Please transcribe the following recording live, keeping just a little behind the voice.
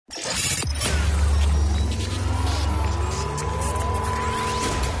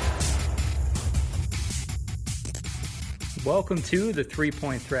Welcome to the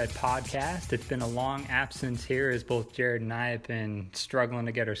 3-Point Thread podcast. It's been a long absence here as both Jared and I have been struggling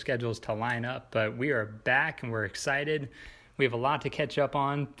to get our schedules to line up, but we are back and we're excited. We have a lot to catch up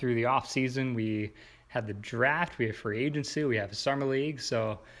on through the off season. We have the draft, we have free agency, we have a summer league,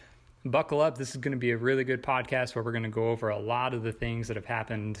 so buckle up. This is going to be a really good podcast where we're going to go over a lot of the things that have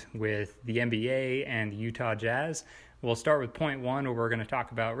happened with the NBA and the Utah Jazz. We'll start with point one, where we're going to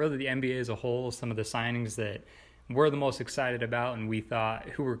talk about really the NBA as a whole, some of the signings that we're the most excited about and we thought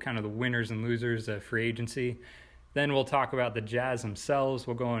who were kind of the winners and losers of free agency. Then we'll talk about the Jazz themselves.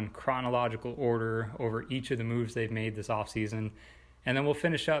 We'll go in chronological order over each of the moves they've made this offseason. And then we'll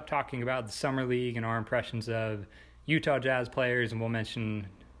finish up talking about the Summer League and our impressions of Utah Jazz players, and we'll mention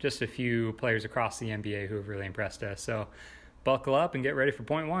just a few players across the NBA who have really impressed us. So buckle up and get ready for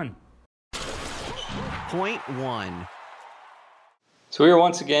point one. Point one. So we are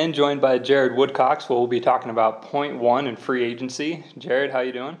once again joined by Jared Woodcocks, where we'll be talking about point one and free agency. Jared, how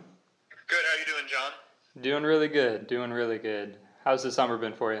you doing? Good. How you doing, John? Doing really good. How's the summer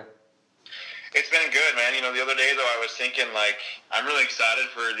been for you? It's been good, man. You know, the other day, though, I was thinking, I'm really excited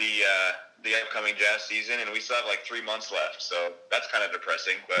for the upcoming Jazz season, and we still have, 3 months left, so that's kind of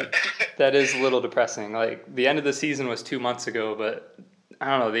depressing. But That is a little depressing. The end of the season was 2 months ago, but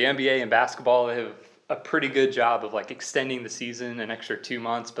I don't know, the NBA and basketball have a pretty good job of extending the season an extra 2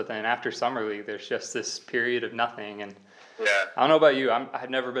 months, but then after summer league there's just this period of nothing. And yeah, I don't know about you, I've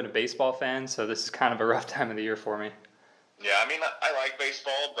never been a baseball fan, so this is kind of a rough time of the year for me. Yeah, I mean, I like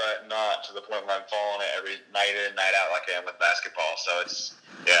baseball, but not to the point where I'm following it every night in, night out like I am with basketball. So it's,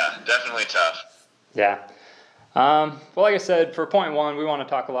 definitely tough. Yeah. Well, like I said, for point one, we want to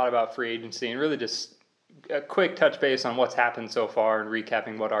talk a lot about free agency and really just a quick touch base on what's happened so far and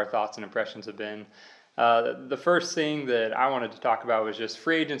recapping what our thoughts and impressions have been. The first thing that I wanted to talk about was just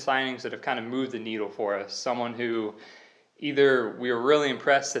free agent signings that have kind of moved the needle for us. Someone who either we were really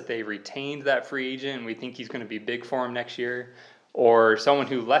impressed that they retained that free agent and we think he's going to be big for him next year, or someone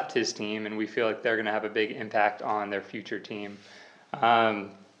who left his team and we feel like they're going to have a big impact on their future team.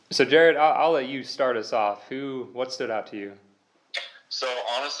 So Jared, I'll let you start us off. What stood out to you? So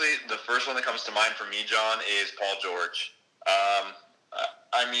honestly, the first one that comes to mind for me, John, is Paul George.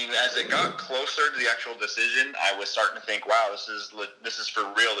 I mean, as it got closer to the actual decision, I was starting to think, wow, this is for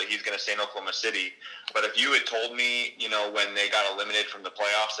real that he's going to stay in Oklahoma City. But if you had told me, when they got eliminated from the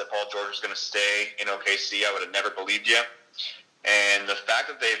playoffs that Paul George was going to stay in OKC, I would have never believed you. And the fact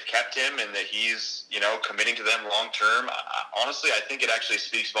that they've kept him and that he's, committing to them long term, honestly, I think it actually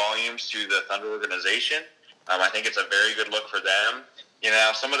speaks volumes to the Thunder organization. I think it's a very good look for them.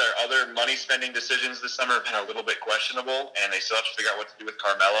 Some of their other money-spending decisions this summer have been a little bit questionable, and they still have to figure out what to do with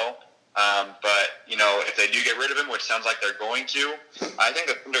Carmelo. But if they do get rid of him, which sounds like they're going to, I think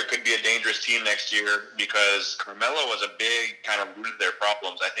the Thunder could be a dangerous team next year because Carmelo was a big kind of root of their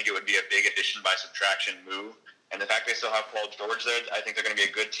problems. I think it would be a big addition by subtraction move. And the fact they still have Paul George there, I think they're going to be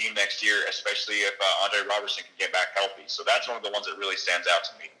a good team next year, especially if Andre Robertson can get back healthy. So that's one of the ones that really stands out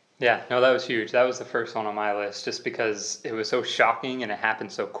to me. Yeah, no, that was huge. That was the first one on my list just because it was so shocking and it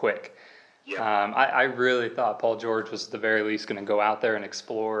happened so quick. Yeah. I really thought Paul George was at the very least going to go out there and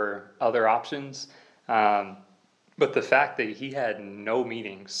explore other options. But the fact that he had no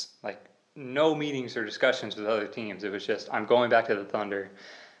meetings or discussions with other teams, it was just, I'm going back to the Thunder.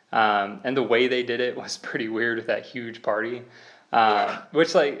 And the way they did it was pretty weird with that huge party.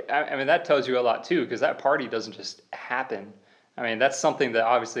 Which, that tells you a lot too, because that party doesn't just happen. I mean, that's something that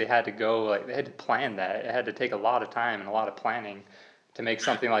obviously had to go, they had to plan that. It had to take a lot of time and a lot of planning to make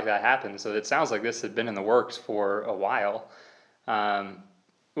something like that happen. So it sounds like this had been in the works for a while.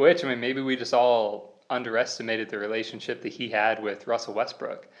 Maybe we just all underestimated the relationship that he had with Russell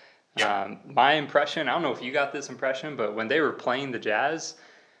Westbrook. Yeah. My impression, I don't know if you got this impression, but when they were playing the Jazz,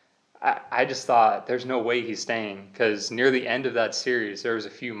 I just thought there's no way he's staying, because near the end of that series, there was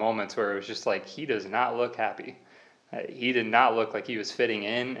a few moments where it was just he does not look happy. He did not look like he was fitting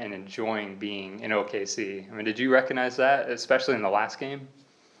in and enjoying being in OKC. I mean, did you recognize that, especially in the last game?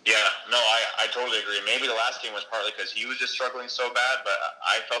 Yeah, no, I totally agree. Maybe the last game was partly because he was just struggling so bad, but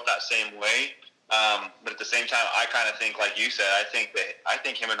I felt that same way. But at the same time, I kind of think, like you said, I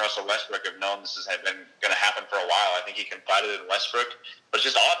think him and Russell Westbrook have known this has been going to happen for a while. I think he confided in Westbrook. But it's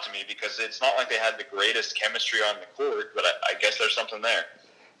just odd to me because it's not like they had the greatest chemistry on the court, but I guess there's something there.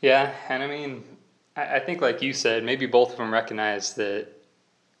 Yeah, and I think, like you said, maybe both of them recognized that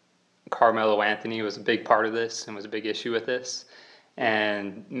Carmelo Anthony was a big part of this and was a big issue with this.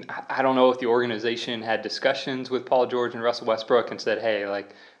 And I don't know if the organization had discussions with Paul George and Russell Westbrook and said, hey,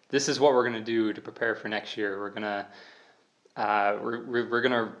 this is what we're going to do to prepare for next year. We're going to we're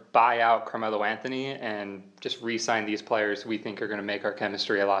going to buy out Carmelo Anthony and just re-sign these players we think are going to make our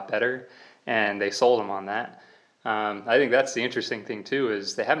chemistry a lot better. And they sold him on that. I think that's the interesting thing too,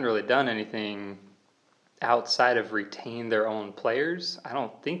 is they haven't really done anything outside of retain their own players. I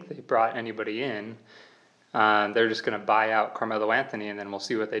don't think they brought anybody in. They're just going to buy out Carmelo Anthony, and then we'll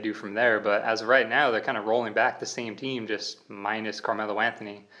see what they do from there. But as of right now, they're kind of rolling back the same team, just minus Carmelo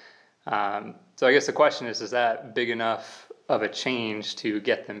Anthony. So I guess the question is that big enough of a change to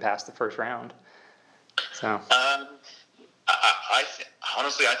get them past the first round? So,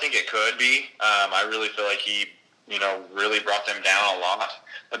 honestly, I think it could be. I really feel like he, really brought them down a lot.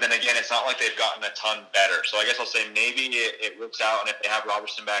 But then again, it's not like they've gotten a ton better. So I guess I'll say maybe it works out, and if they have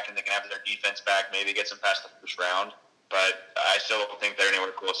Robertson back and they can have their defense back, maybe it gets them past the first round. But I still don't think they're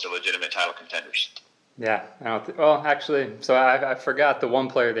anywhere close to legitimate title contenders. Yeah, I don't. Well, actually, so I forgot the one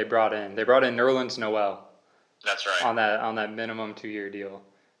player they brought in. They brought in Nerlens Noel. That's right. On that minimum 2-year deal,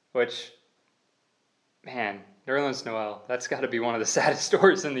 which, man, Nerlens Noel, that's got to be one of the saddest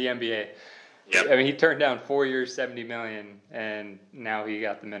stories in the NBA. Yep. I mean, he turned down 4 years, $70 million, and now he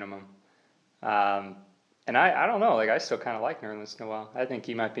got the minimum. And I don't know, I still kind of like Nerlens Noel. I think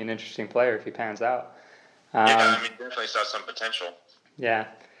he might be an interesting player if he pans out. Definitely saw some potential. Yeah.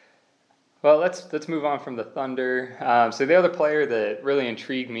 Well, let's move on from the Thunder. So the other player that really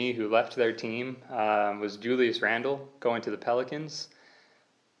intrigued me who left their team was Julius Randle going to the Pelicans.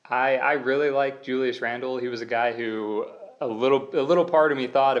 I really like Julius Randle. He was a guy who a little part of me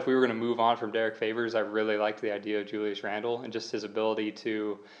thought if we were going to move on from Derek Favors, I really liked the idea of Julius Randle and just his ability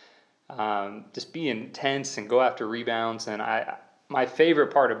to just be intense and go after rebounds. And my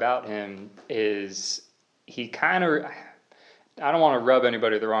favorite part about him is he kind of, I don't want to rub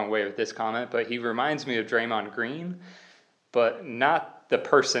anybody the wrong way with this comment, but he reminds me of Draymond Green, but not the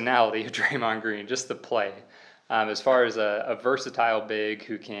personality of Draymond Green, just the play. As far as a versatile big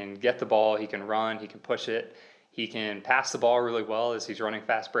who can get the ball, he can run, he can push it, he can pass the ball really well as he's running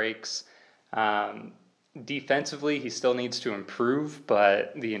fast breaks. Defensively, he still needs to improve,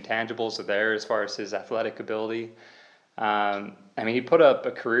 but the intangibles are there as far as his athletic ability. He put up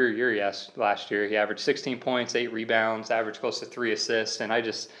a career year last year. He averaged 16 points, 8 rebounds, averaged close to 3 assists, and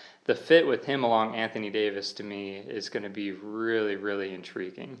the fit with him along Anthony Davis to me is going to be really, really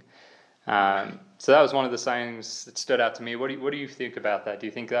intriguing. So that was one of the signings that stood out to me. What do you think about that? Do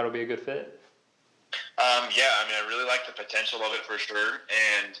you think that'll be a good fit? I really like the potential of it for sure.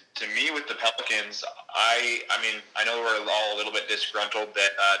 And to me, with the Pelicans, I know we're all a little bit disgruntled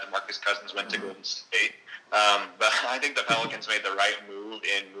that DeMarcus Cousins went to Golden State, but I think the Pelicans made the right move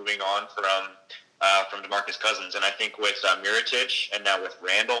in moving on from DeMarcus Cousins. And I think with Mirotic and now with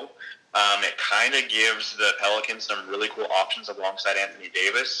Randle, it kind of gives the Pelicans some really cool options alongside Anthony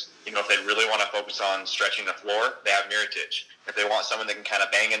Davis. If they really want to focus on stretching the floor, they have Mirotic. If they want someone that can kind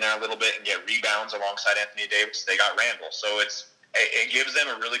of bang in there a little bit and get rebounds alongside Anthony Davis, they got Randle. So it gives them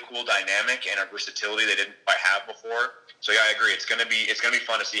a really cool dynamic and a versatility they didn't quite have before. So yeah, I agree. It's gonna be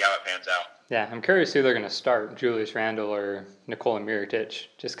fun to see how it pans out. Yeah, I'm curious who they're going to start, Julius Randle or Nikola Mirotic,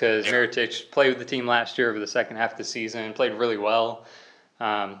 just because Mirotic played with the team last year over the second half of the season, played really well.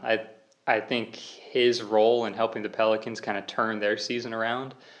 I think his role in helping the Pelicans kind of turn their season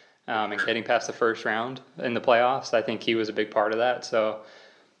around and getting past the first round in the playoffs, I think he was a big part of that. So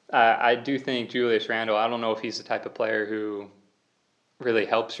I do think Julius Randle, I don't know if he's the type of player who really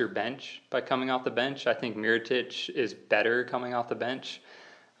helps your bench by coming off the bench. I think Mirotic is better coming off the bench.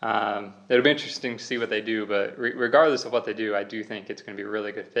 It'll be interesting to see what they do, but regardless of what they do, I do think it's going to be a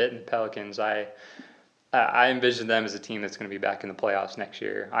really good fit. And the Pelicans, I envision them as a team that's going to be back in the playoffs next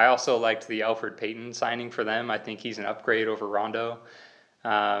year. I also liked the Elfrid Payton signing for them. I think he's an upgrade over Rondo.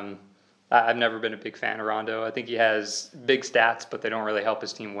 I've never been a big fan of Rondo. I think he has big stats, but they don't really help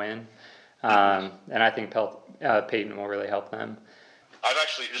his team win. And I think Payton will really help them. I've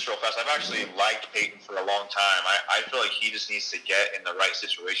actually liked Payton for a long time. I feel like he just needs to get in the right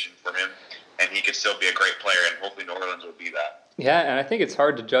situation for him, and he could still be a great player, and hopefully New Orleans will be that. Yeah, and I think it's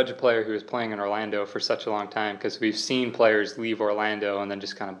hard to judge a player who is playing in Orlando for such a long time because we've seen players leave Orlando and then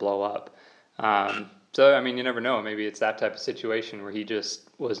just kind of blow up. So, you never know. Maybe it's that type of situation where he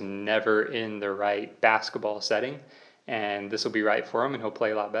just was never in the right basketball setting, and this will be right for him, and he'll play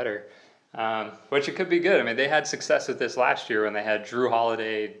a lot better. Which it could be good. They had success with this last year when they had Drew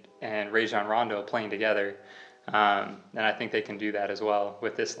Holiday and Rajon Rondo playing together. And I think they can do that as well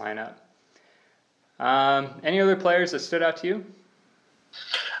with this lineup. Any other players that stood out to you?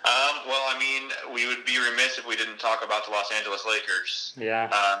 We would be remiss if we didn't talk about the Los Angeles Lakers. Yeah.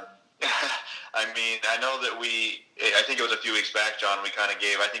 I know that I think it was a few weeks back, John,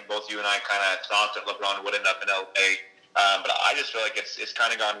 I think both you and I kind of thought that LeBron would end up in LA. But I just feel like it's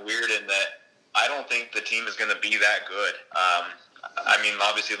kind of gone weird in that I don't think the team is going to be that good. I mean,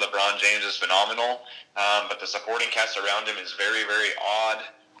 obviously LeBron James is phenomenal, but the supporting cast around him is very, very odd.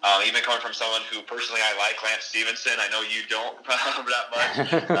 Even coming from someone who personally I like, Lance Stevenson. I know you don't that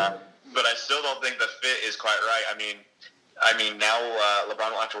much, but I still don't think the fit is quite right. I mean, now LeBron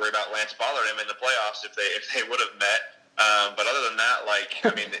won't have to worry about Lance bothering him in the playoffs if they would have met. But other than that,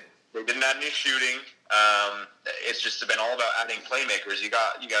 I mean, they didn't add any shooting. It's just been all about adding playmakers. You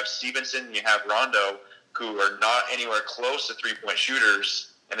have Stevenson, you have Rondo, who are not anywhere close to 3-point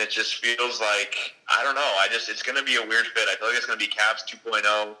shooters, and it just feels like, I don't know, it's going to be a weird fit. I feel like it's going to be Cavs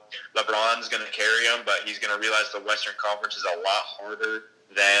 2.0. LeBron's going to carry him, but he's going to realize the Western Conference is a lot harder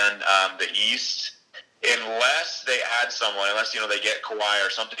than the East. Unless they add someone, unless, they get Kawhi or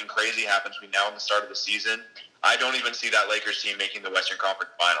something crazy happens between now and the start of the season, I don't even see that Lakers team making the Western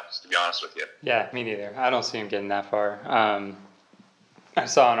Conference Finals, to be honest with you. Yeah, me neither. I don't see him getting that far. I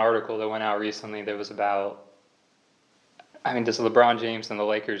saw an article that went out recently that was about, does LeBron James and the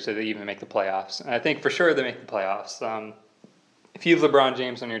Lakers, do they even make the playoffs? And I think for sure they make the playoffs. If you have LeBron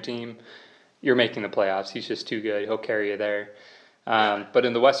James on your team, you're making the playoffs. He's just too good. He'll carry you there. But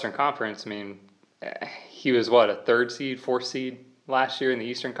in the Western Conference, he was a 3rd seed, 4th seed last year in the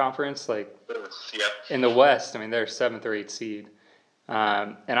Eastern Conference. In the West, they're 7th or 8th seed.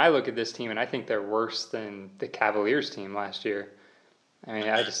 And I look at this team and I think they're worse than the Cavaliers team last year. He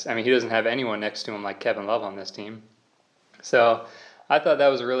doesn't have anyone next to him like Kevin Love on this team. So I thought that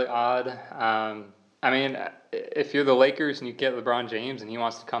was really odd. If you're the Lakers and you get LeBron James and he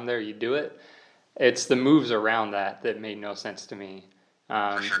wants to come there, you do it. It's the moves around that made no sense to me.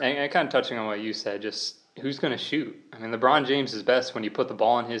 And kind of touching on what you said, just who's going to shoot? LeBron James is best when you put the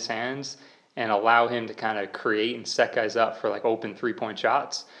ball in his hands and allow him to kind of create and set guys up for open 3-point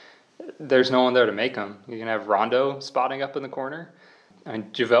shots. There's no one there to make them. You can have Rondo spotting up in the corner.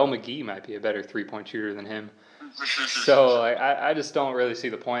 JaVale McGee might be a better 3-point shooter than him. So I just don't really see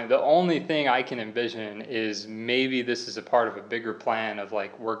the point. The only thing I can envision is maybe this is a part of a bigger plan of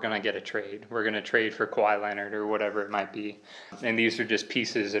we're going to get a trade. We're going to trade for Kawhi Leonard or whatever it might be. And these are just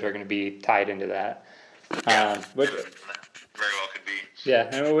pieces that are going to be tied into that. Very well could be. Yeah,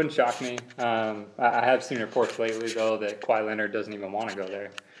 and it wouldn't shock me. I have seen reports lately, though, that Kawhi Leonard doesn't even want to go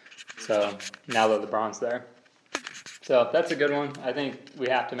there. So now that LeBron's there. So that's a good one. I think we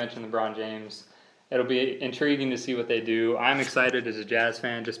have to mention LeBron James. It'll be intriguing to see what they do. I'm excited as a Jazz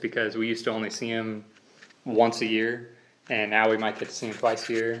fan just because we used to only see him once a year, and now we might get to see him twice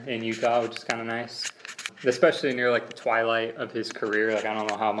a year in Utah, which is kind of nice. Especially near the twilight of his career. I don't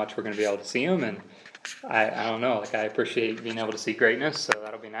know how much we're going to be able to see him, and I don't know. I appreciate being able to see greatness, so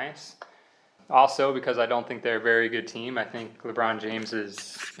that'll be nice. Also, because I don't think they're a very good team, I think LeBron James's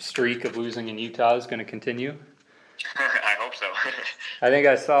streak of losing in Utah is going to continue. I hope so. I think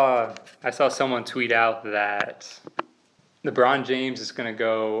I saw someone tweet out that LeBron James is going to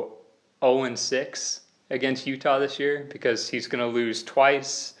go 0-6 against Utah this year because he's going to lose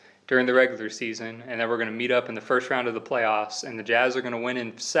twice during the regular season, and then we're going to meet up in the first round of the playoffs, and the Jazz are going to win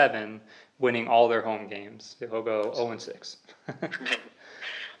in 7, winning all their home games. He'll go 0-6.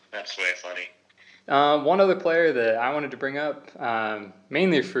 That's way funny. One other player that I wanted to bring up,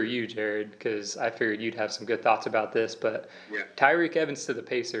 mainly for you, Jared, because I figured you'd have some good thoughts about this, but Tyreke Evans to the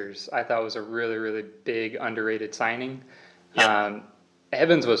Pacers I thought was a really, really big, underrated signing. Yep.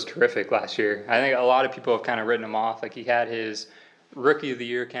 Evans was terrific last year. I think a lot of people have kind of written him off. He had his Rookie of the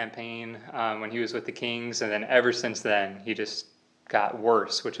Year campaign when he was with the Kings, and then ever since then he just got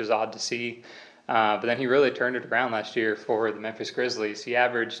worse, which is odd to see. But then he really turned it around last year for the Memphis Grizzlies. He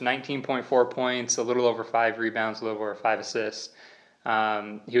averaged 19.4 points, a little over 5 rebounds, a little over 5 assists.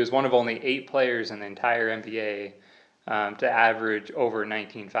 He was one of only 8 players in the entire NBA to average over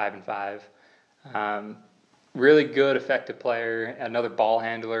 19, 5, and 5. Really good, effective player, another ball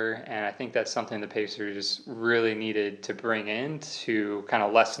handler, and I think that's something the Pacers really needed to bring in to kind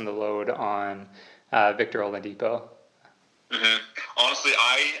of lessen the load on Victor Oladipo. Mm-hmm. Honestly,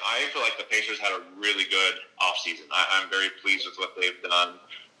 I feel like the Pacers had a really good offseason. I'm very pleased with what they've done.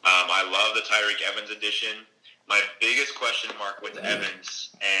 I love the Tyreke Evans addition. My biggest question mark with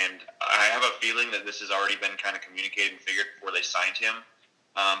Evans, and I have a feeling that this has already been kind of communicated and figured before they signed him,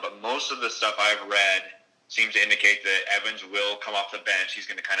 but most of the stuff I've read seems to indicate that Evans will come off the bench. He's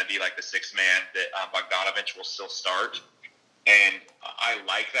going to kind of be like the sixth man, that Bogdanovich will still start. And I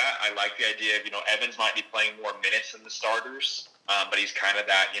like that. I like the idea of, Evans might be playing more minutes than the starters, but he's kind of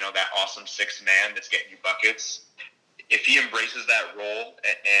that, that awesome sixth man that's getting you buckets. if he embraces that role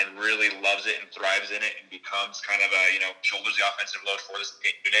and really loves it and thrives in it and becomes kind of a, shoulders the offensive load for this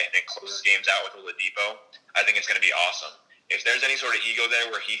unit and then closes games out with Oladipo, I think it's going to be awesome. If there's any sort of ego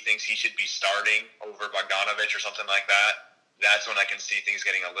there where he thinks he should be starting over Bogdanovich or something like that, that's when I can see things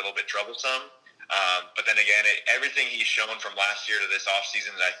getting a little bit troublesome. But then again, everything he's shown from last year to this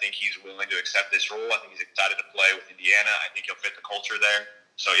offseason, I think he's willing to accept this role. I think he's excited to play with Indiana. I think he'll fit the culture there.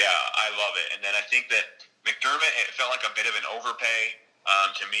 So, yeah, I love it. And then I think that McDermott, it felt like a bit of an overpay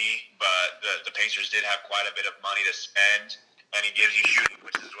to me, but the Pacers did have quite a bit of money to spend, and he gives you shooting,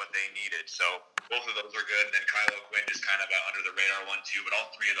 which is what they needed. So both of those are good. And then Kyle O'Quinn just kind of under the radar one, too. But all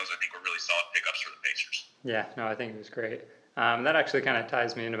three of those, I think, were really solid pickups for the Pacers. Yeah, no, I think it was great. That actually kind of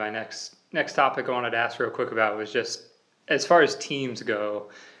ties me into my next topic I wanted to ask real quick about was just as far as teams go,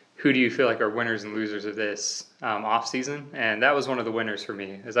 who do you feel like are winners and losers of this offseason? And that was one of the winners for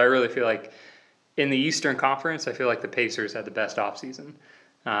me, is I really feel like in the Eastern Conference, I feel like the Pacers had the best offseason.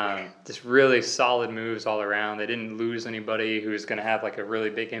 Just really solid moves all around. They didn't lose anybody who was going to have like a really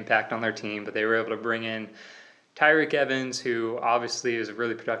big impact on their team, but they were able to bring in Tyreke Evans, who obviously was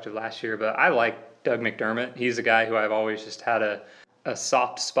really productive last year, but I like Doug McDermott. He's a guy who I've always just had a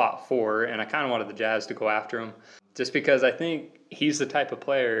soft spot for, and I kind of wanted the Jazz to go after him just because I think he's the type of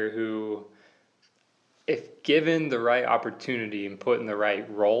player who, if given the right opportunity and put in the right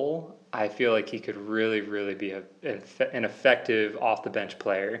role, I feel like he could really, really be an effective off-the-bench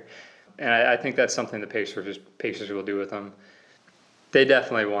player. And I think that's something the Pacers will do with him. They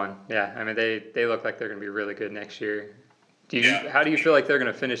definitely won. Yeah, I mean, they look like they're going to be really good next year. How do you feel like they're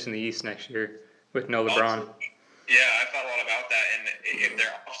going to finish in the East next year with no LeBron? Yeah, I thought a lot about that. And if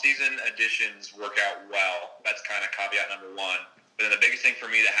their off-season additions work out well, that's kind of caveat number one. But then the biggest thing for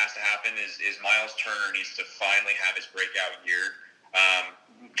me that has to happen is Miles Turner needs to finally have his breakout year.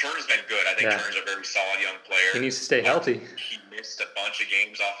 Turner's been good. I think Turner's a very solid young player. He needs to stay healthy. He missed a bunch of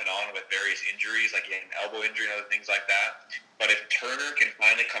games off and on with various injuries, like he had an elbow injury and other things like that. But if Turner can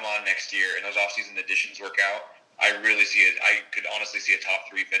finally come on next year and those offseason additions work out, I really see it. I could honestly see a top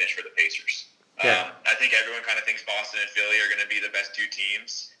 3 finish for the Pacers. Yeah. I think everyone kind of thinks Boston and Philly are going to be the best 2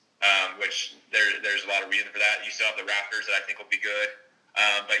 teams, which there's a lot of reason for that. You still have the Raptors that I think will be good.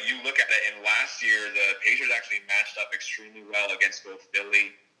 But you look at it, and last year the Pacers actually matched up extremely well against both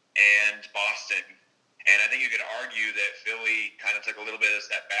Philly and Boston. And I think you could argue that Philly kind of took a little bit of a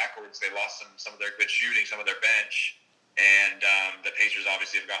step backwards. They lost some of their good shooting, some of their bench, and the Pacers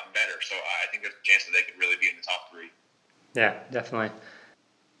obviously have gotten better. So I think there's a chance that they could really be in the top 3. Yeah, definitely.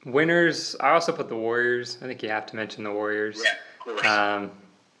 Winners, I also put the Warriors. I think you have to mention the Warriors. Yeah, of course.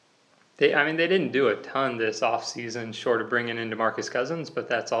 They didn't do a ton this offseason short of bringing in DeMarcus Cousins, but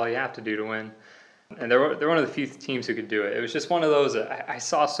that's all you have to do to win. And they're one of the few teams who could do it. It was just one of those, I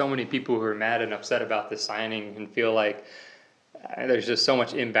saw so many people who were mad and upset about this signing and feel like there's just so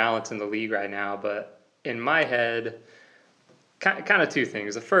much imbalance in the league right now. But in my head, kind of 2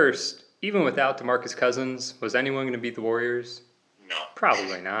 things. The first, even without DeMarcus Cousins, was anyone going to beat the Warriors? No.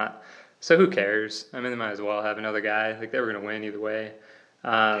 Probably not. So who cares? I mean, they might as well have another guy. Like, they were going to win either way.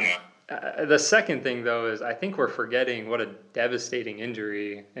 The second thing, though, is I think we're forgetting what a devastating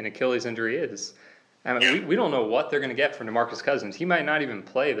injury an Achilles injury is. I mean, we don't know what they're going to get from DeMarcus Cousins. He might not even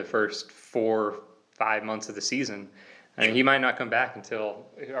play the first 4-5 months of the season. I mean, he might not come back until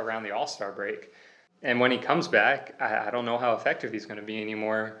around the All-Star break. And when he comes back, I don't know how effective he's going to be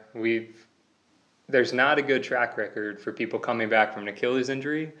anymore. There's not a good track record for people coming back from an Achilles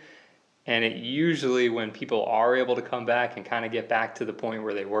injury. And it usually, when people are able to come back and kind of get back to the point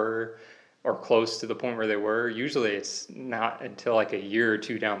where they were or close to the point where they were, usually it's not until like a year or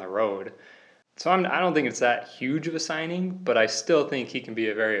 2 down the road. So I don't think it's that huge of a signing, but I still think he can be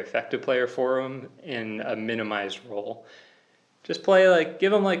a very effective player for him in a minimized role. Just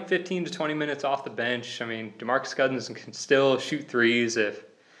give him 15 to 20 minutes off the bench. I mean, DeMarcus Cousins can still shoot threes if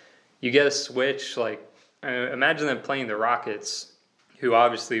you get a switch. Imagine them playing the Rockets, who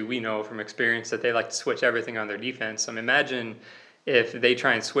obviously we know from experience that they like to switch everything on their defense. I mean, imagine if they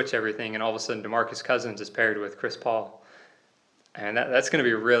try and switch everything and all of a sudden DeMarcus Cousins is paired with Chris Paul. And that's going to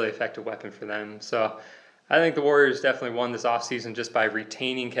be a really effective weapon for them. So I think the Warriors definitely won this offseason just by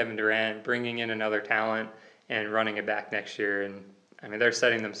retaining Kevin Durant, bringing in another talent, and running it back next year. And, I mean, they're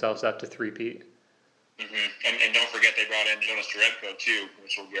setting themselves up to three-peat. Mm-hmm. And don't forget they brought in Jonas Jerebko, too,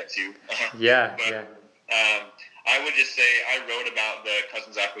 which we'll get to. Yeah. I would just say I wrote about the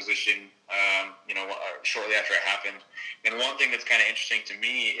Cousins acquisition, shortly after it happened. And one thing that's kind of interesting to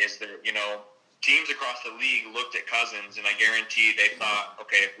me is that, teams across the league looked at Cousins, and I guarantee they thought,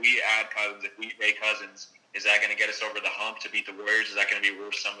 okay, if we add Cousins, if we pay Cousins, is that going to get us over the hump to beat the Warriors? Is that going to be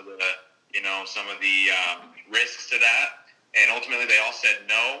worth some of the some of the risks to that. And ultimately, they all said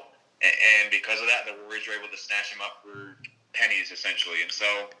no. And because of that, the Warriors were able to snatch him up for pennies, essentially. And so,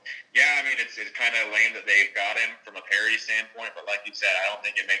 yeah, I mean, it's kind of lame that they've got him from a parity standpoint. But like you said, I don't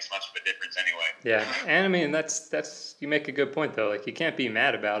think it makes much of a difference anyway. Yeah, and I mean, that's you make a good point, though. Like, you can't be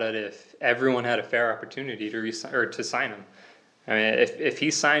mad about it if everyone had a fair opportunity to sign him. I mean, if he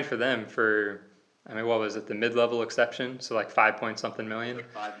signed for them for, I mean, what was it, the mid-level exception? So like 5-point-something million?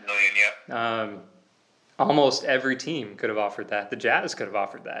 $5 million, yep. Almost every team could have offered that. The Jazz could have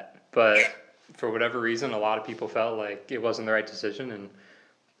offered that. But for whatever reason, a lot of people felt like it wasn't the right decision. And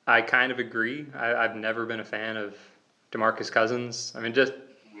I kind of agree. I've never been a fan of DeMarcus Cousins. I mean, just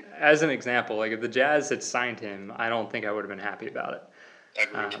as an example, like if the Jazz had signed him, I don't think I would have been happy about it.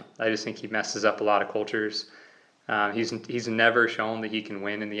 I just think he messes up a lot of cultures. He's never shown that he can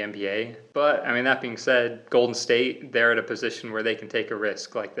win in the NBA. But, I mean, that being said, Golden State, they're at a position where they can take a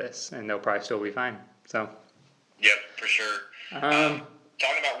risk like this, and they'll probably still be fine. So. Yep, for sure.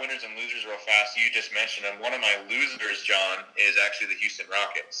 Talking about winners and losers real fast, you just mentioned them. One of my losers, John, is actually the Houston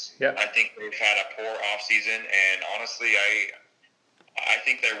Rockets. Yep. I think they've had a poor offseason, and honestly, I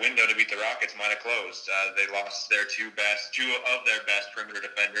think their window to beat the Rockets might have closed. They lost their two of their best perimeter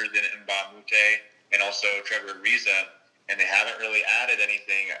defenders in Mbah Moute and also Trevor Ariza, and they haven't really added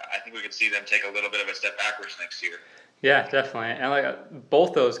anything. I think we could see them take a little bit of a step backwards next year. Yeah, definitely. And like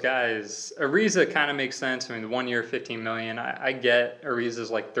both those guys, Ariza kind of makes sense. I mean, the 1 year, $15 million. I get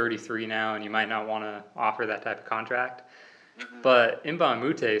Ariza's like 33 now, and you might not want to offer that type of contract. Mm-hmm. But Mbah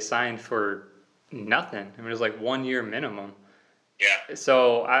Moute signed for nothing. I mean, it was like 1 year minimum. Yeah.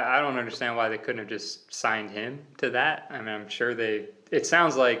 So I don't understand why they couldn't have just signed him to that. I mean, I'm sure it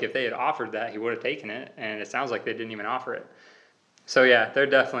sounds like if they had offered that, he would have taken it, and it sounds like they didn't even offer it. So, yeah, they're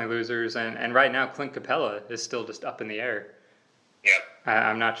definitely losers, and right now Clint Capella is still just up in the air. Yep.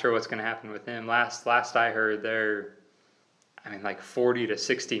 I'm not sure what's going to happen with him. Last I heard, they're, like 40 to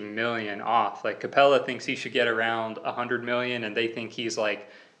 60 million off. Like, Capella thinks he should get around 100 million, and they think he's like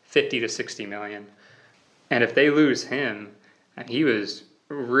 50 to 60 million. And if they lose him, and he was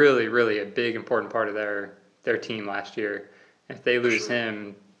really, really a big, important part of their team last year. If they lose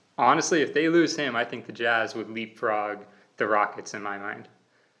him, honestly, I think the Jazz would leapfrog the Rockets in my mind.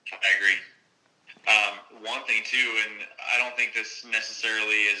 I agree. One thing, too, and I don't think this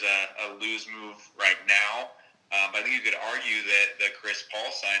necessarily is a lose move right now, but I think you could argue that the Chris Paul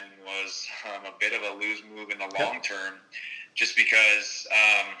signing was a bit of a lose move in the long term, just because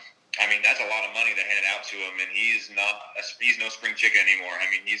that's a lot of money they handed out to him, and he's no spring chicken anymore. I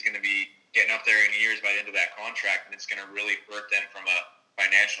mean, he's going to be getting up there in years by the end of that contract, and it's going to really hurt them from a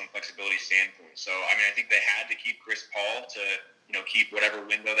financial and flexibility standpoint. So, I think they had to keep Chris Paul to, keep whatever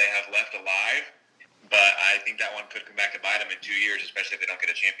window they have left alive, but I think that one could come back to bite them in 2 years, especially if they don't get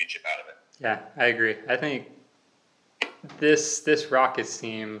a championship out of it. Yeah, I agree. I think this Rockets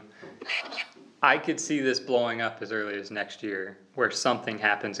team, I could see this blowing up as early as next year, where something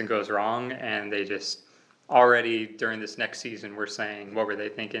happens and goes wrong, and they just already during this next season we're saying, what were they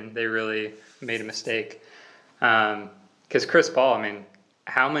thinking? They really made a mistake. Because Chris Paul,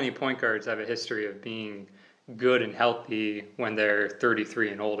 how many point guards have a history of being good and healthy when they're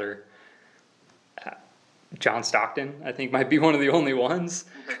 33 and older? John Stockton, I think, might be one of the only ones.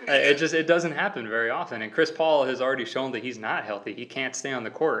 It doesn't happen very often. And Chris Paul has already shown that he's not healthy. He can't stay on the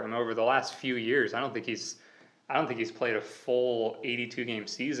court. Over the last few years, I don't think he's played a full 82 game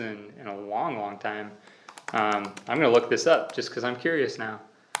season in a long, long time. I'm going to look this up just because I'm curious now.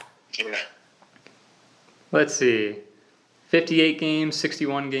 Yeah. Let's see. 58 games,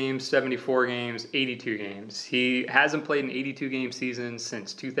 61 games, 74 games, 82 games. He hasn't played an 82-game season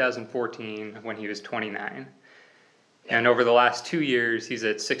since 2014 when he was 29. And over the last 2 years, he's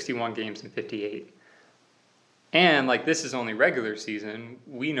at 61 games and 58. And, this is only regular season.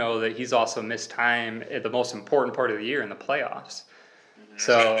 We know that he's also missed time at the most important part of the year in the playoffs. Mm-hmm.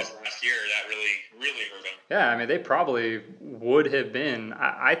 So this last year, that really hurt him. Yeah, they probably would have been.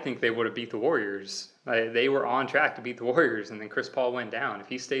 I think they would have beat the Warriors. They were on track to beat the Warriors, and then Chris Paul went down. If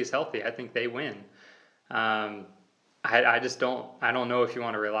he stays healthy, I think they win. I just don't. I don't know if you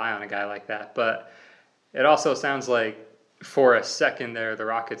want to rely on a guy like that. But it also sounds like for a second there, the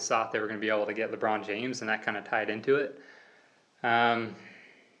Rockets thought they were going to be able to get LeBron James, and that kind of tied into it. But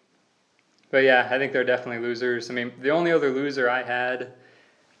yeah, I think they're definitely losers. The only other loser I had,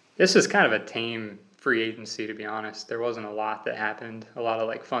 this was kind of a tame free agency, to be honest. There wasn't a lot that happened, a lot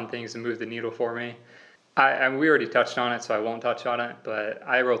of fun things that moved the needle for me. We already touched on it, so I won't touch on it, but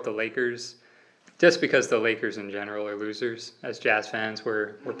I wrote the Lakers just because the Lakers in general are losers. As Jazz fans,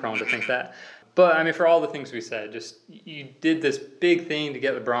 we're prone to think that. But I mean, for all the things we said, just you did this big thing to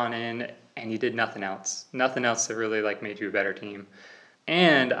get LeBron in, and you did nothing else. Nothing else that really like made you a better team.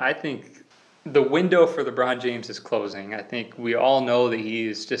 And I think the window for LeBron James is closing. I think we all know that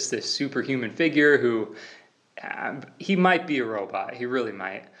he's just this superhuman figure who he might be a robot. He really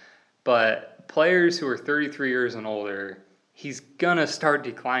might. But players who are 33 years and older, he's going to start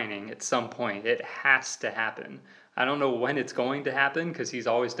declining at some point. It has to happen. I don't know when it's going to happen because he's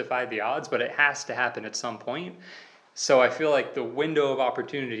always defied the odds, but it has to happen at some point. So I feel like the window of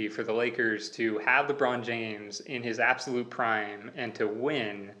opportunity for the Lakers to have LeBron James in his absolute prime and to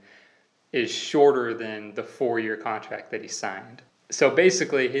win is shorter than the 4-year contract that he signed. So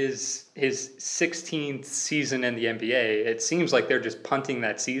basically his 16th season in the NBA, it seems like they're just punting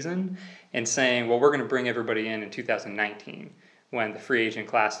that season and saying, well, we're going to bring everybody in 2019 when the free agent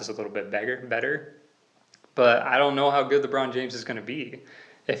class is a little bit better. But I don't know how good LeBron James is going to be.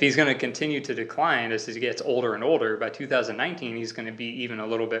 If he's going to continue to decline as he gets older and older, by 2019 he's going to be even a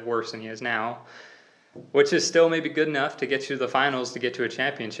little bit worse than he is now, which is still maybe good enough to get you to the finals, to get to a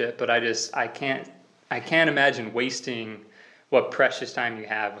championship. But I can't imagine wasting what precious time you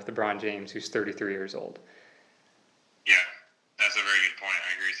have with LeBron James, who's 33 years old. Yeah, that's a very good point.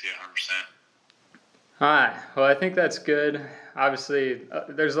 I agree with you 100%. All right. Well, I think that's good. Obviously,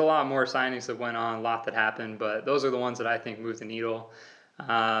 there's a lot more signings that went on, a lot that happened, but those are the ones that I think moved the needle.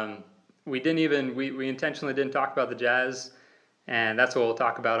 We intentionally didn't talk about the Jazz, and that's what we'll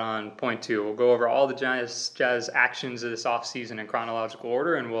talk about on point 2. We'll go over all the Jazz actions of this offseason in chronological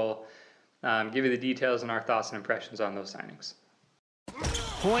order, and we'll give you the details and our thoughts and impressions on those signings.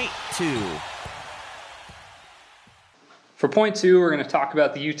 Point 2. For point 2, we're going to talk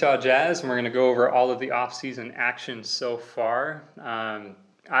about the Utah Jazz, and we're going to go over all of the offseason actions so far.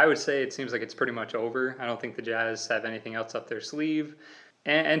 I would say it seems like it's pretty much over. I don't think the Jazz have anything else up their sleeve.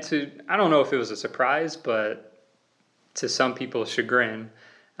 I don't know if it was a surprise, but to some people's chagrin,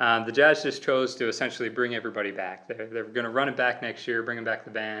 the Jazz just chose to essentially bring everybody back. They're going to run it back next year, bringing back the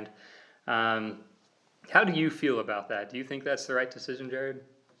band. How do you feel about that? Do you think that's the right decision, Jared?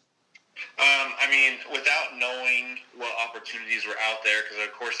 I mean, without knowing what opportunities were out there, because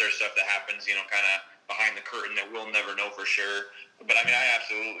of course there's stuff that happens, kind of behind the curtain that we'll never know for sure. But I mean, I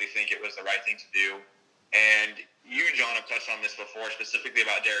absolutely think it was the right thing to do. And you, John, have touched on this before, specifically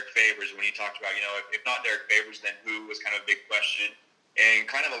about Derek Favors, when you talked about, if not Derek Favors, then who was kind of a big question. And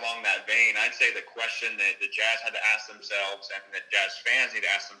kind of along that vein, I'd say the question that the Jazz had to ask themselves and that Jazz fans need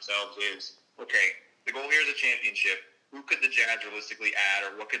to ask themselves is, okay, the goal here is a championship. Who could the Jazz realistically add,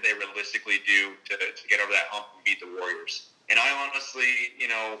 or what could they realistically do to get over that hump and beat the Warriors? And I honestly,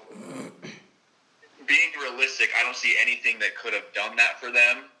 being realistic, I don't see anything that could have done that for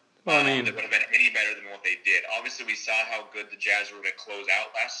them. Well, that would have been any better than what they did. Obviously, we saw how good the Jazz were to close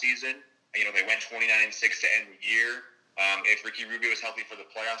out last season. They went 29-6 to end the year. If Ricky Rubio is healthy for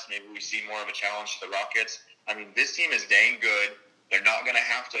the playoffs, maybe we see more of a challenge to the Rockets. I mean, this team is dang good. They're not going to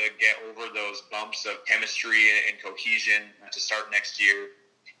have to get over those bumps of chemistry and cohesion to start next year.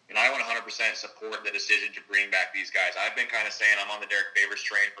 And I 100% support the decision to bring back these guys. I've been kind of saying I'm on the Derek Favors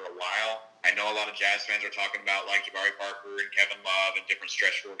train for a while. I know a lot of Jazz fans are talking about like Jabari Parker and Kevin Love and different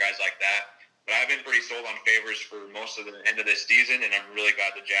stretch four guys like that. But I've been pretty sold on Favors for most of the end of this season, and I'm really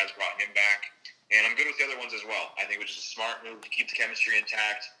glad the Jazz brought him back. And I'm good with the other ones as well. I think it was just a smart move to keep the chemistry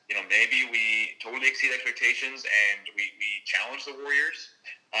intact. Maybe we totally exceed expectations and we challenge the Warriors,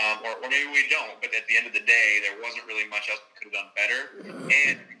 or maybe we don't. But at the end of the day, there wasn't really much else we could have done better.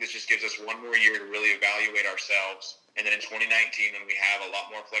 And this just gives us one more year to really evaluate ourselves. And then in 2019, when we have a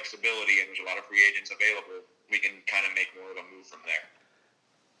lot more flexibility and there's a lot of free agents available, we can kind of make more of a move from there.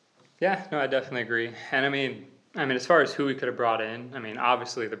 Yeah, no, I definitely agree. And I mean, as far as who we could have brought in,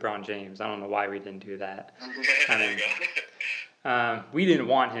 obviously LeBron James. I don't know why we didn't do that. We didn't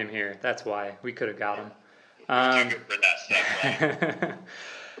want him here. That's why we could have got him. Too good for that stuff, right?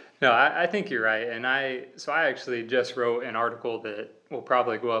 No, I think you're right. And I actually just wrote an article that will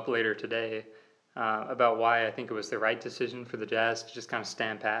probably go up later today about why I think it was the right decision for the Jazz to just kind of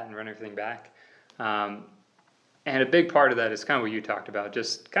stand pat and run everything back. And a big part of that is kind of what you talked about,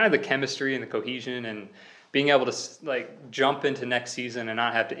 just kind of the chemistry and the cohesion and being able to jump into next season and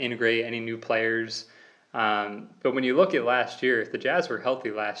not have to integrate any new players. But when you look at last year, if the Jazz were healthy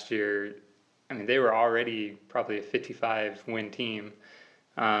last year, they were already probably a 55-win team.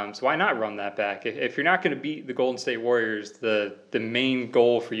 So why not run that back? If you're not going to beat the Golden State Warriors, the main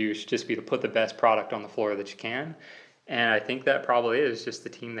goal for you should just be to put the best product on the floor that you can. And I think that probably is just the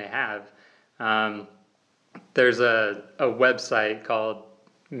team they have. There's a website called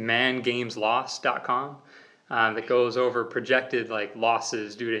mangameslost.com. that goes over projected like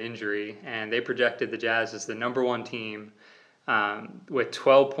losses due to injury, and they projected the Jazz as the number one team with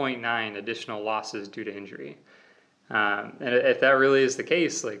 12.9 additional losses due to injury. And if that really is the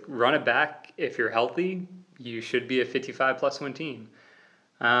case, like run it back. If you're healthy, you should be a 55-plus win team.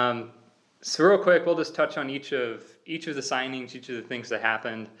 So real quick, we'll just touch on each of the signings, each of the things that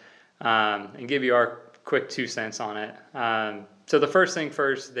happened, and give you our quick 2 cents on it. So the first thing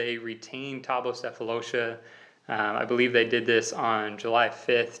first, they retained Thabo Sefolosha. I believe they did this on July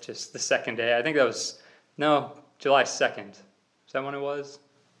 5th, just the second day. I think that was, July 2nd. Is that when it was?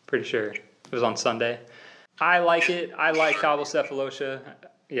 Pretty sure. It was on Sunday. I like it. I like Thabo Sefolosha.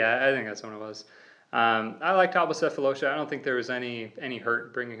 Yeah, I think that's when it was. I like Thabo Sefolosha. I don't think there was any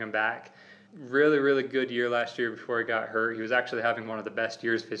hurt bringing him back. Really, really good year last year before he got hurt. He was actually having one of the best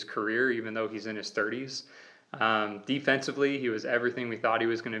years of his career, even though he's in his 30s. Defensively, he was everything we thought he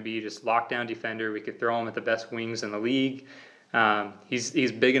was going to be, just lockdown defender. We could throw him at the best wings in the league.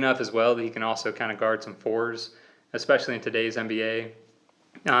 He's big enough as well that he can also kind of guard some fours, especially in today's NBA.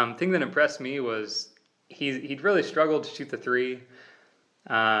 Thing that impressed me was he'd really struggled to shoot the three.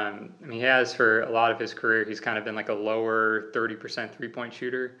 He has for a lot of his career. He's kind of been like a lower 30% three-point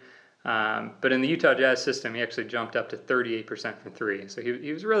shooter. But in the Utah Jazz system, he actually jumped up to 38% from three. So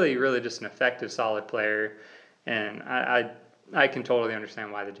he was really, really just an effective, solid player. And I can totally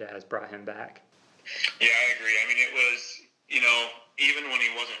understand why the Jazz brought him back. Yeah, I agree. I mean, it was, even when he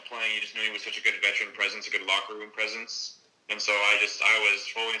wasn't playing, you just knew he was such a good veteran presence, a good locker room presence. And so I was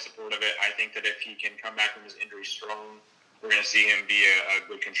fully in support of it. I think that if he can come back from his injury strong, we're going to see him be a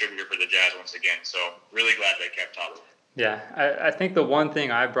good contributor for the Jazz once again. So really glad they kept Thabo. Yeah, I think the one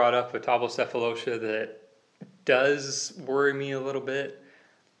thing I brought up with Thabo Sefolosha that does worry me a little bit,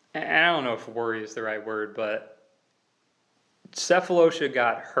 and I don't know if worry is the right word, but Sefolosha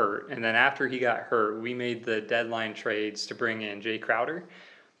got hurt, and then after he got hurt, we made the deadline trades to bring in Jay Crowder,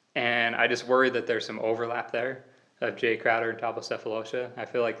 and I just worry that there's some overlap there of Jay Crowder and Thabo Sefolosha. I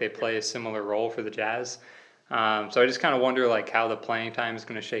feel like they play a similar role for the Jazz. So I just kind of wonder like how the playing time is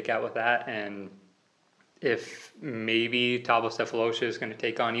going to shake out with that, and if maybe Thabo Sefolosha is going to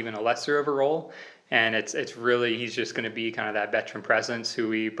take on even a lesser of a role, and it's really he's just going to be kind of that veteran presence who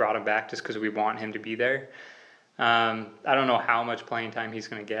we brought him back just because we want him to be there. I don't know how much playing time he's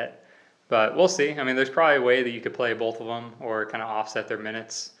going to get, but we'll see. I mean, there's probably a way that you could play both of them or kind of offset their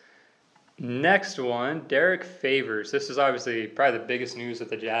minutes. Next one, Derek Favors. This is obviously probably the biggest news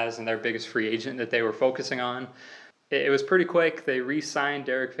with the Jazz and their biggest free agent that they were focusing on. It was pretty quick. They re-signed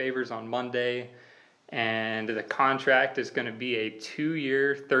Derek Favors on Monday, and the contract is going to be a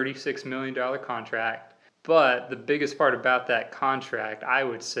 2-year, $36 million contract. But the biggest part about that contract, I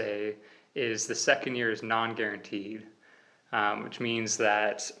would say, is the second year is non-guaranteed, which means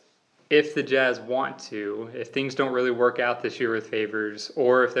that if the Jazz want to, if things don't really work out this year with Favors,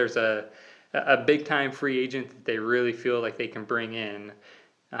 or if there's a big-time free agent that they really feel like they can bring in,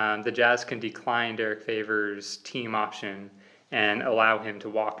 the Jazz can decline Derek Favors' team option and allow him to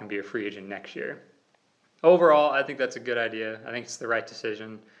walk and be a free agent next year. Overall, I think that's a good idea. I think it's the right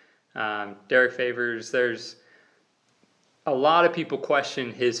decision. Derek Favors, there's a lot of people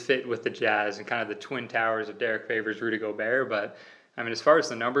question his fit with the Jazz and kind of the twin towers of Derek Favors, Rudy Gobert, but I mean, as far as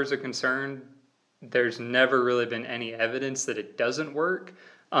the numbers are concerned, there's never really been any evidence that it doesn't work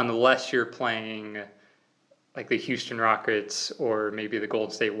unless you're playing like the Houston Rockets or maybe the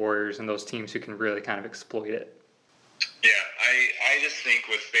Golden State Warriors and those teams who can really kind of exploit it. Yeah, I just think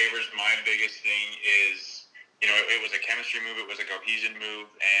with Favors, my biggest thing is, it was a chemistry move, it was a cohesion move,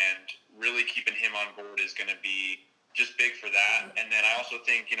 and really keeping him on board is going to be just big for that. And then I also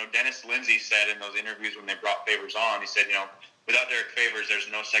think, Dennis Lindsey said in those interviews when they brought Favors on, he said, without Derek Favors,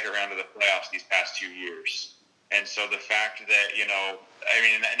 there's no second round of the playoffs these past 2 years. And so the fact that,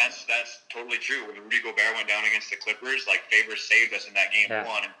 and that's totally true. When Rudy Gobert went down against the Clippers, like Favors saved us in that game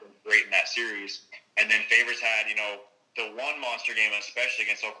one and played great in that series. And then Favors had, the one monster game, especially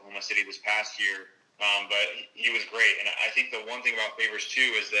against Oklahoma City this past year. But he was great. And I think the one thing about Favors, too,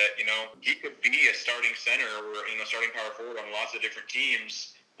 is that, he could be a starting center or, starting power forward on lots of different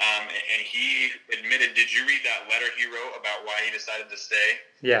teams. And he admitted, did you read that letter he wrote about why he decided to stay?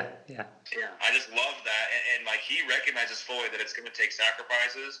 Yeah. I just love that. And he recognizes fully that it's going to take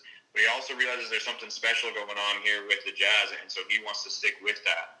sacrifices, but he also realizes there's something special going on here with the Jazz, and so he wants to stick with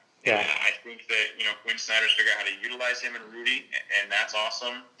that. Yeah. And I think that, Quinn Snyder's figured out how to utilize him and Rudy, and that's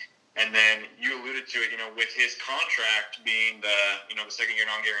awesome. And then you alluded to it, with his contract being the second year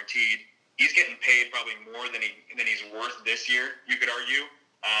non-guaranteed, he's getting paid probably more than he's worth this year, you could argue.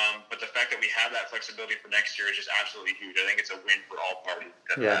 But the fact that we have that flexibility for next year is just absolutely huge. I think it's a win for all parties.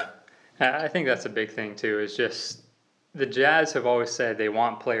 Yeah. I think that's a big thing too. Is just the Jazz have always said they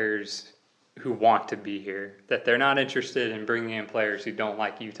want players who want to be here. That they're not interested in bringing in players who don't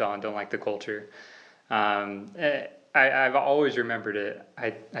like Utah and don't like the culture. I've always remembered it.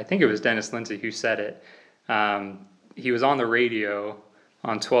 I think it was Dennis Lindsay who said it. He was on the radio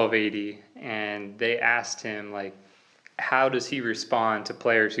on 1280, and they asked him, like, how does he respond to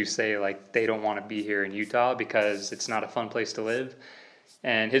players who say, like, they don't want to be here in Utah because it's not a fun place to live?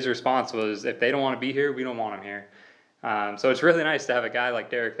 And his response was, if they don't want to be here, we don't want them here. So it's really nice to have a guy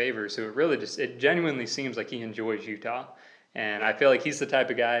like Derek Favors who it genuinely seems like he enjoys Utah. And I feel like he's the type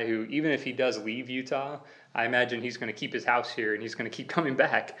of guy who, even if he does leave Utah, I imagine he's going to keep his house here and he's going to keep coming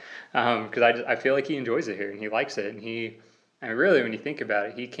back. Because I feel like he enjoys it here and he likes it. And really, when you think about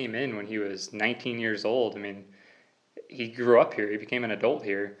it, he came in when he was 19 years old. I mean, he grew up here. He became an adult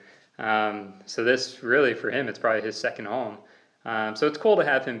here. So this really, for him, it's probably his second home. So it's cool to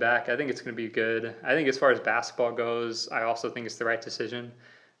have him back. I think it's going to be good. I think as far as basketball goes, I also think it's the right decision.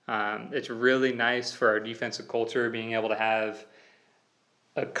 It's really nice for our defensive culture being able to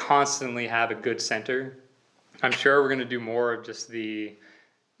constantly have a good center. I'm sure we're going to do more of just the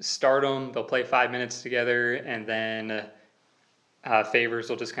start them. They'll play 5 minutes together, and then Favors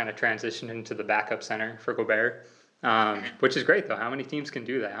will just kind of transition into the backup center for Gobert, which is great, though. How many teams can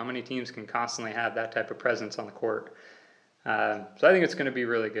do that? How many teams can constantly have that type of presence on the court? So I think it's going to be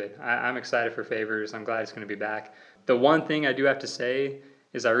really good. I'm excited for Favors. I'm glad it's going to be back. The one thing I do have to say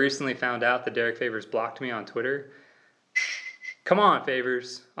is I recently found out that Derek Favors blocked me on Twitter. Come on,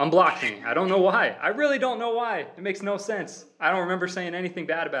 Favors. Unblock me. I don't know why. I really don't know why. It makes no sense. I don't remember saying anything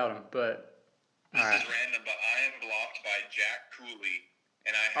bad about him, but... This is random, but I am blocked by Jack Cooley,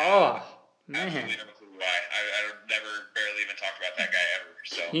 and I have absolutely no clue why. I've never barely even talked about that guy ever.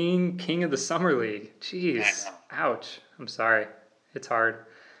 So King of the Summer League. Jeez. Ouch. I'm sorry. It's hard.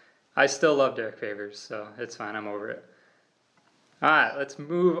 I still love Derek Favors, so it's fine. I'm over it. All right, let's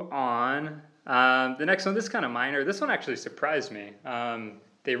move on. The next one, this is kind of minor. This one actually surprised me.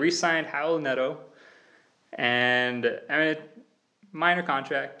 They re-signed Raul Neto, and I mean, minor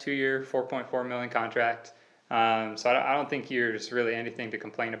contract, 2-year, $4.4 million contract. So I don't think there's really anything to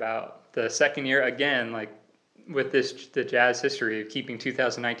complain about. The second year, again, like with the Jazz history of keeping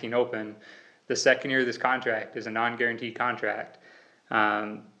 2019 open, the second year of this contract is a non-guaranteed contract.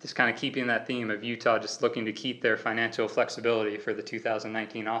 Just kind of keeping that theme of Utah just looking to keep their financial flexibility for the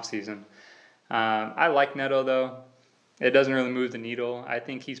 2019 offseason. I like Neto, though. It doesn't really move the needle. I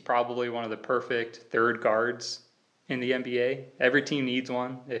think he's probably one of the perfect third guards in the NBA. Every team needs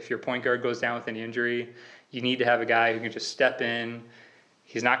one. If your point guard goes down with an injury, you need to have a guy who can just step in.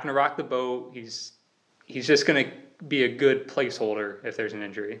 He's not going to rock the boat. He's just going to be a good placeholder if there's an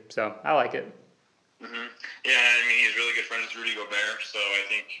injury. So I like it. Mm-hmm. Yeah, I mean, he's really good friends with Rudy Gobert, so I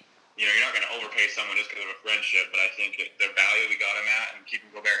think, you're not going to overpay someone just because of a friendship, but I think the value we got him at and keeping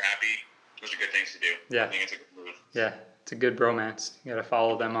Gobert happy, those are good things to do. Yeah. I think it's a good move. Yeah, it's a good bromance. You got to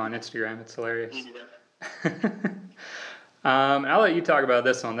follow them on Instagram. It's hilarious. I'll let you talk about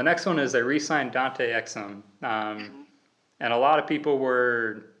this one. The next one is they re-signed Dante Exum. And a lot of people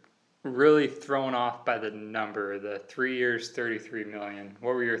were really thrown off by the number, the 3 years, $33 million.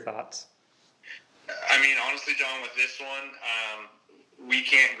 What were your thoughts? I mean, honestly, John, with this one, we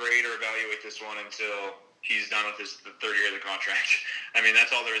can't grade or evaluate this one until he's done with the third year of the contract. I mean,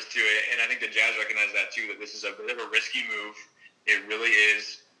 that's all there is to it. And I think the Jazz recognize that, too, that this is a bit of a risky move. It really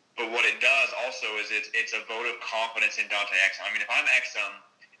is. But what it does also is it's a vote of confidence in Dante Exum. I mean, if I'm Exum,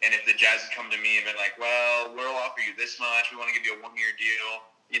 and if the Jazz had come to me and been like, well, we'll offer you this much, we want to give you a 1-year deal,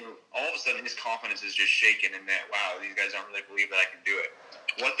 all of a sudden his confidence is just shaken in that, wow, these guys don't really believe that I can do it.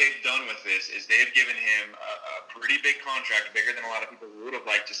 What they've done with this is they've given him a pretty big contract, bigger than a lot of people would have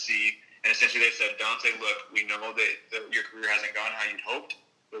liked to see. And essentially they said, Dante, look, we know that your career hasn't gone how you'd hoped,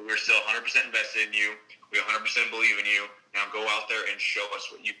 but we're still 100% invested in you. We 100% believe in you. Now go out there and show us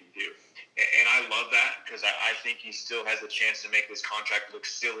what you can do. And I love that because I think he still has a chance to make this contract look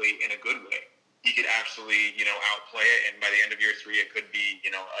silly in a good way. He could absolutely, outplay it, and by the end of year 3, it could be,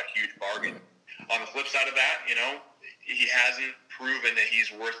 a huge bargain. On the flip side of that, he hasn't proven that he's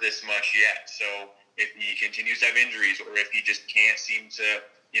worth this much yet. So if he continues to have injuries, or if he just can't seem to,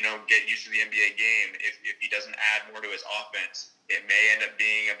 get used to the NBA game, if he doesn't add more to his offense, it may end up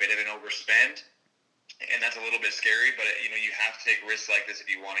being a bit of an overspend. And that's a little bit scary, but, you have to take risks like this if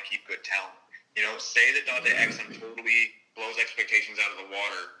you want to keep good talent. Say that Dante Exum totally blows expectations out of the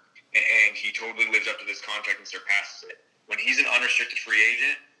water, and he totally lives up to this contract and surpasses it. When he's an unrestricted free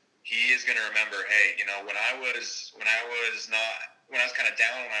agent, he is going to remember, hey, when I was when I was kind of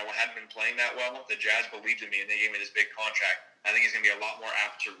down and I hadn't been playing that well, the Jazz believed in me and they gave me this big contract. I think he's going to be a lot more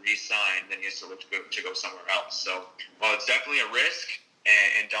apt to re-sign than he is to look to go somewhere else. So while it's definitely a risk,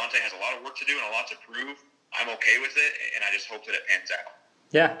 and Dante has a lot of work to do and a lot to prove, I'm okay with it, and I just hope that it pans out.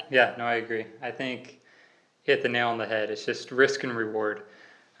 Yeah, no, I agree. I think hit the nail on the head. It's just risk and reward.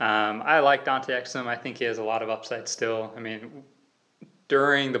 I like Dante Exum. I think he has a lot of upside still. I mean,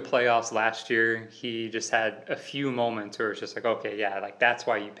 during the playoffs last year, he just had a few moments where it's just like, okay, yeah, like that's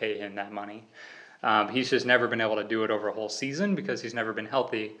why you pay him that money. He's just never been able to do it over a whole season because he's never been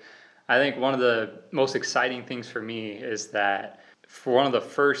healthy. I think one of the most exciting things for me is that for one of the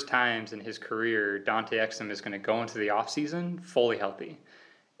first times in his career, Dante Exum is going to go into the offseason fully healthy.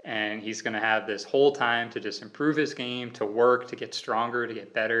 And he's going to have this whole time to just improve his game, to work, to get stronger, to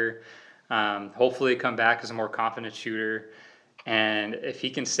get better. Hopefully come back as a more confident shooter. And if he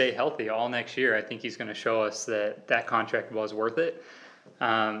can stay healthy all next year, I think he's going to show us that that contract was worth it.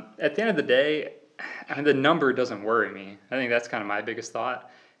 At the end of the day, I mean, the number doesn't worry me. I think that's kind of my biggest thought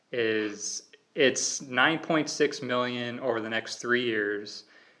is it's $9.6 million over the next 3 years.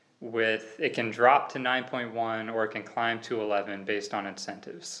 With it can drop to 9.1 or it can climb to 11 based on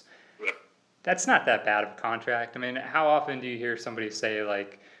incentives. That's not that bad of a contract. I mean, how often do you hear somebody say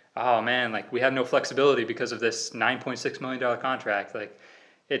like, "Oh man, like we have no flexibility because of this $9.6 million contract"? Like,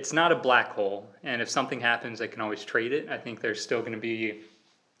 it's not a black hole, and if something happens, they can always trade it. I think there's still going to be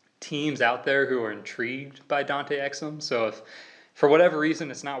teams out there who are intrigued by Dante Exum. So if for whatever reason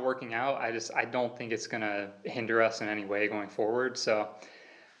it's not working out, I don't think it's going to hinder us in any way going forward. So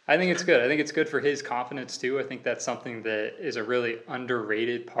I think it's good. I think it's good for his confidence too. I think that's something that is a really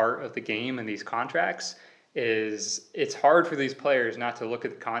underrated part of the game and these contracts is it's hard for these players not to look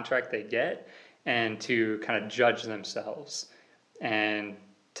at the contract they get and to kind of judge themselves and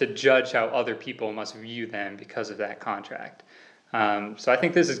to judge how other people must view them because of that contract. So I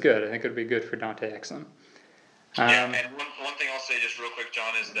think this is good. I think it would be good for Dante Exum. And one thing I'll say just real quick,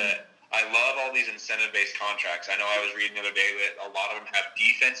 John, is that I love all these incentive-based contracts. I know I was reading the other day that a lot of them have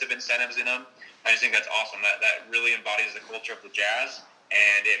defensive incentives in them. I just think that's awesome. That really embodies the culture of the Jazz,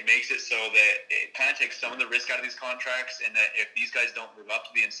 and it makes it so that it kind of takes some of the risk out of these contracts, and that if these guys don't live up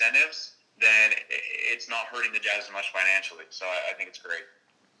to the incentives, then it's not hurting the Jazz as much financially. So I think it's great.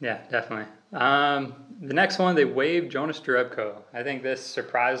 Yeah, definitely. The next one, they waived Jonas Jerebko. I think this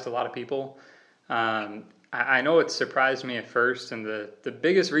surprised a lot of people. I know it surprised me at first, and the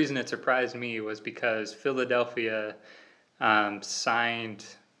biggest reason it surprised me was because Philadelphia signed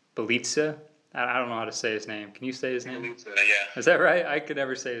Bjelica. I don't know how to say his name. Can you say his name? Bjelica, yeah. Is that right? I could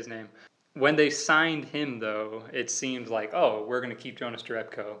never say his name. When they signed him, though, it seemed like, oh, we're going to keep Jonas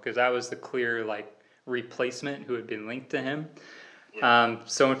Jerebko, because that was the clear replacement who had been linked to him. Yeah.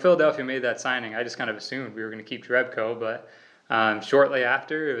 So when Philadelphia made that signing, I just kind of assumed we were going to keep Jerebko, but shortly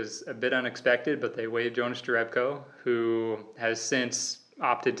after, it was a bit unexpected, but they waived Jonas Jerebko, who has since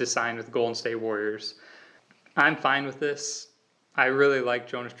opted to sign with the Golden State Warriors. I'm fine with this. I really like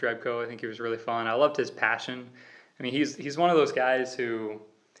Jonas Jerebko. I think he was really fun. I loved his passion. I mean, he's one of those guys who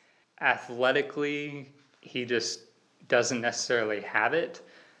athletically, he just doesn't necessarily have it,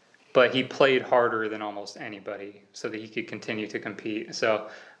 but he played harder than almost anybody so that he could continue to compete. So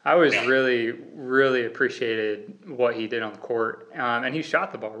I was really, really appreciated what he did on the court. And he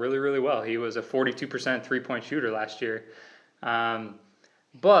shot the ball really, really well. He was a 42% three-point shooter last year.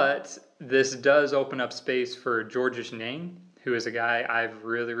 But this does open up space for Georges Niang, who is a guy I've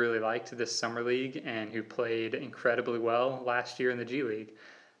really, really liked this summer league and who played incredibly well last year in the G League.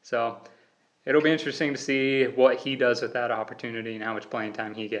 So it'll be interesting to see what he does with that opportunity and how much playing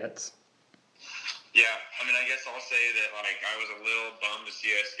time he gets. Yeah, I mean, I guess I'll say that I was a little bummed to see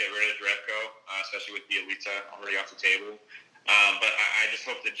us get rid of Jerebko, especially with Bjelica already off the table. But I just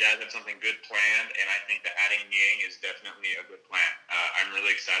hope the Jazz have something good planned, and I think that adding Niang is definitely a good plan. I'm really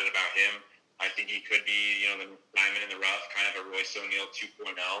excited about him. I think he could be, the diamond in the rough, kind of a Royce O'Neal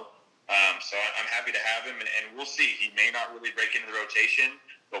 2.0. So I'm happy to have him, and we'll see. He may not really break into the rotation,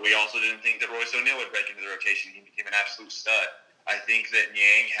 but we also didn't think that Royce O'Neal would break into the rotation. He became an absolute stud. I think that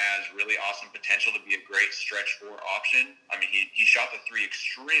Niang has really awesome potential to be a great stretch four option. I mean, he shot the three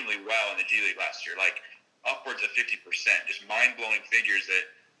extremely well in the G League last year, upwards of 50%, just mind-blowing figures that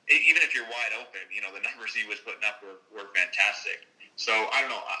even if you're wide open, the numbers he was putting up were fantastic. So, I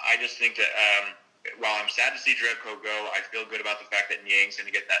don't know. I just think that while I'm sad to see Jerebko go, I feel good about the fact that Niang's going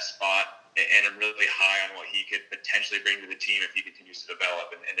to get that spot, and I'm really high on what he could potentially bring to the team if he continues to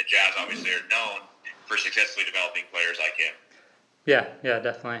develop. And the Jazz obviously are known for successfully developing players like him. Yeah,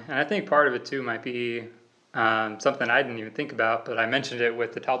 definitely. And I think part of it, too, might be something I didn't even think about, but I mentioned it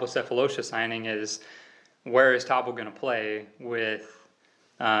with the Talbot Sefolosha signing is where is Topple going to play with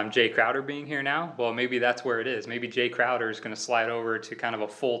Jay Crowder being here now? Well, maybe that's where it is. Maybe Jay Crowder is going to slide over to kind of a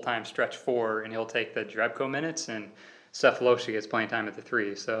full-time stretch 4, and he'll take the Jerebko minutes, and Sefolosha gets playing time at the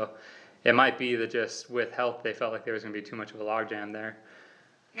 3. So it might be that just with health, they felt like there was going to be too much of a logjam there.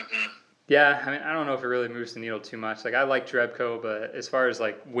 Mm-hmm. Yeah, I mean, I don't know if it really moves the needle too much. Like, I like Jerebko, but as far as,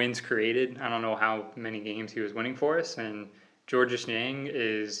 like, wins created, I don't know how many games he was winning for us. And Georges Niang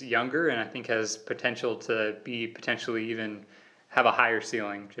is younger and I think has potential to be potentially even have a higher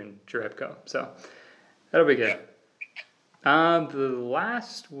ceiling than Jerebko. So that'll be good. The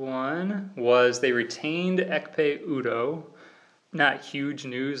last one was they retained Ekpe Udo. Not huge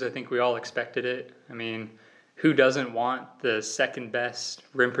news. I think we all expected it. I mean, who doesn't want the second best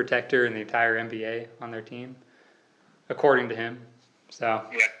rim protector in the entire NBA on their team, according to him? So,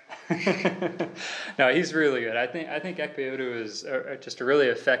 no, he's really good. I think Ekpe Udo is just a really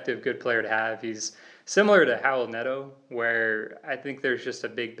effective, good player to have. He's similar to Raul Neto, where I think there's just a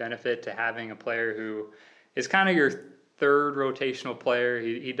big benefit to having a player who is kind of your third rotational player.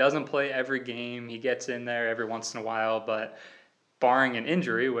 He doesn't play every game. He gets in there every once in a while, but barring an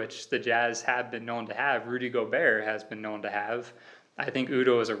injury, which the Jazz have been known to have, Rudy Gobert has been known to have, I think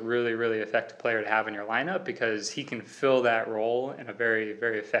Udo is a really, really effective player to have in your lineup because he can fill that role in a very,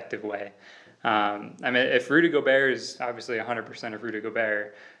 very effective way. I mean, if Rudy Gobert is obviously 100% of Rudy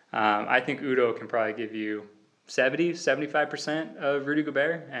Gobert, I think Udo can probably give you 75% of Rudy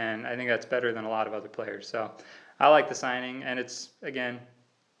Gobert, and I think that's better than a lot of other players. So I like the signing, and it's, again,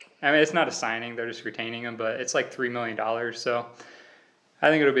 I mean, it's not a signing, they're just retaining him, but it's like $3 million, so I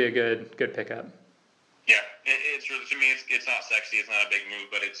think it'll be a good pickup. Yeah, it's really, to me, it's not sexy, it's not a big move,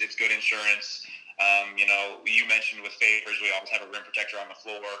 but it's good insurance. You mentioned with Favors, we always have a rim protector on the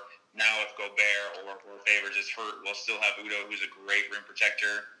floor. Now if Gobert or Favors is hurt, we'll still have Udo, who's a great rim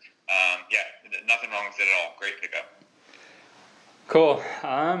protector. Nothing wrong with it at all. Great pickup. Cool.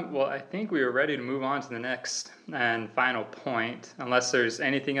 Well, I think we are ready to move on to the next and final point, unless there's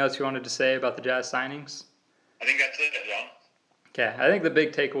anything else you wanted to say about the Jazz signings. I think that's it, John. Okay. I think the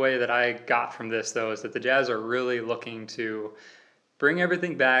big takeaway that I got from this, though, is that the Jazz are really looking to bring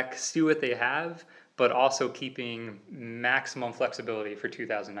everything back, see what they have, but also keeping maximum flexibility for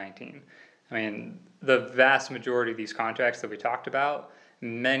 2019. I mean, the vast majority of these contracts that we talked about,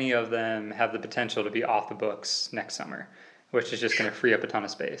 many of them have the potential to be off the books next summer, which is just going to free up a ton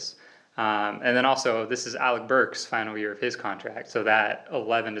of space. And then also, this is Alec Burks' final year of his contract, so that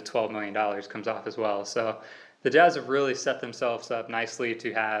 $11 to $12 million comes off as well. So the Jazz have really set themselves up nicely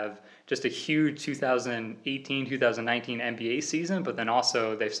to have just a huge 2018-2019 NBA season, but then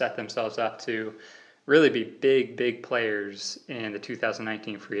also they've set themselves up to really be big players in the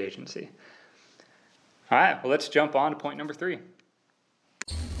 2019 free agency. All right, well, let's jump on to point number 3.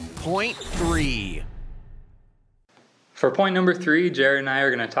 Point 3. For point number 3, Jared and I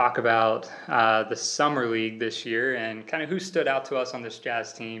are going to talk about the Summer League this year and kind of who stood out to us on this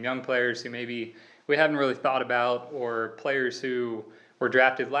Jazz team, young players who maybe we haven't really thought about, or players who were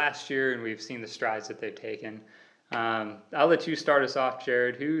drafted last year and we've seen the strides that they've taken. I'll let you start us off,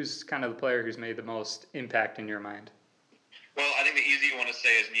 Jared. Who's kind of the player who's made the most impact in your mind? Well, I think the easy one to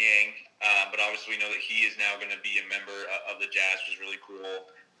say is Niang, but obviously we know that he is now going to be a member of the Jazz, which is really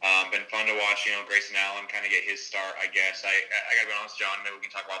cool. Been fun to watch, Grayson Allen kind of get his start, I guess. I got to be honest, John, maybe we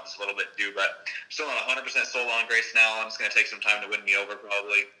can talk about this a little bit too, but I'm still not 100% sold on Grayson Allen. It's going to take some time to win me over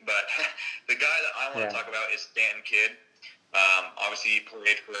probably. But the guy that I want to talk about is Stanton Kidd. Obviously, he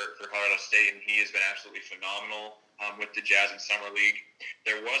played for Colorado State, and he has been absolutely phenomenal with the Jazz in Summer League.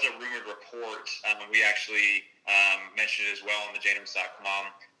 There was a rumored report, we actually mentioned it as well on the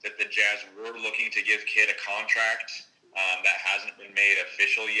JNews.com, that the Jazz were looking to give Kidd a contract that hasn't been made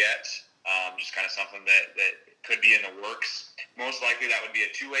official yet. Just kind of something that could be in the works. Most likely that would be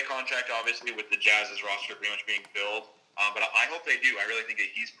a two-way contract, obviously, with the Jazz's roster pretty much being filled. But I hope they do. I really think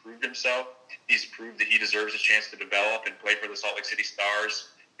that he's proved himself. He's proved that he deserves a chance to develop and play for the Salt Lake City Stars.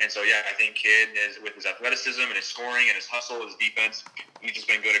 And so, yeah, I think Kidd, with his athleticism and his scoring and his hustle, his defense, he's just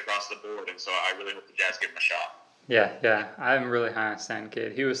been good across the board. And so I really hope the Jazz give him a shot. Yeah. I'm really high on Stanton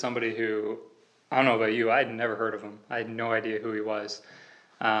Kidd. He was somebody who, I don't know about you, I'd never heard of him. I had no idea who he was.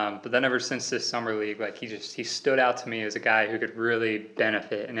 But then ever since this Summer League, he stood out to me as a guy who could really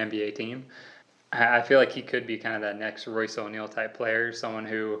benefit an NBA team. I feel like he could be kind of that next Royce O'Neal type player, someone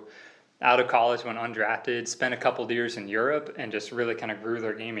who out of college went undrafted, spent a couple of years in Europe and just really kind of grew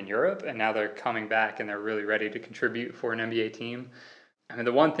their game in Europe. And now they're coming back and they're really ready to contribute for an NBA team. I mean,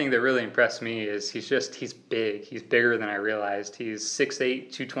 the one thing that really impressed me is he's big. He's bigger than I realized. He's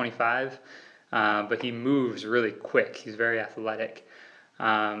 6'8", 225, but he moves really quick. He's very athletic.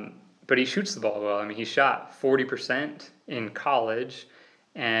 But but he shoots the ball well. I mean, he shot 40% in college,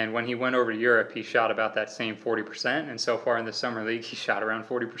 and when he went over to Europe, he shot about that same 40%, and so far in the summer league, he shot around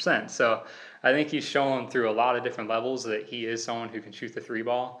 40%. So I think he's shown through a lot of different levels that he is someone who can shoot the three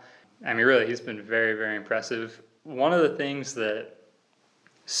ball. I mean, really, he's been very, very impressive. One of the things that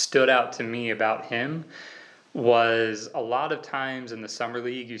stood out to me about him was a lot of times in the summer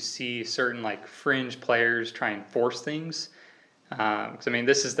league, you see certain like fringe players try and force things. 'Cause, I mean,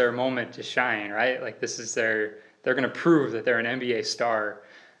 this is their moment to shine, right? Like they're going to prove that they're an NBA star.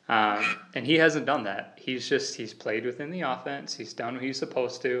 And he hasn't done that. He's played within the offense. He's done what he's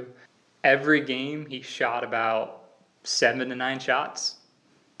supposed to. Every game he shot about 7 to 9 shots,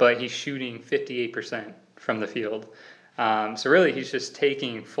 but he's shooting 58% from the field. So really, he's just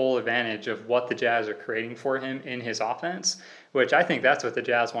taking full advantage of what the Jazz are creating for him in his offense, which I think that's what the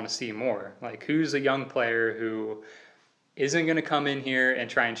Jazz want to see more. Like, who's a young player who isn't going to come in here and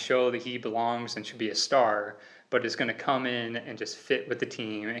try and show that he belongs and should be a star, but is going to come in and just fit with the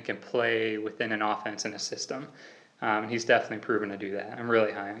team and can play within an offense and a system. He's definitely proven to do that. I'm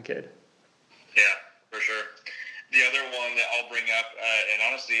really high on Kidd. Yeah, for sure. The other one that I'll bring up, and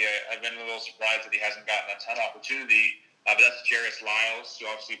honestly, I've been a little surprised that he hasn't gotten a ton of opportunity, but that's Jairus Lyles, who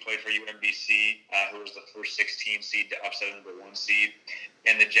obviously played for UMBC, who was the first 16 seed to upset the number 1 seed.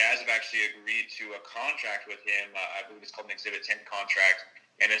 And the Jazz have actually agreed to a contract with him. I believe it's called an Exhibit 10 contract.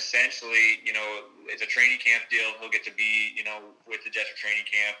 And essentially, it's a training camp deal. He'll get to be, with the Jets for training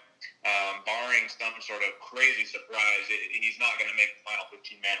camp. Barring some sort of crazy surprise, he's not going to make the final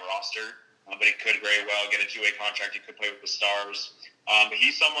 15-man roster. But he could very well get a 2-way contract. He could play with the Stars. But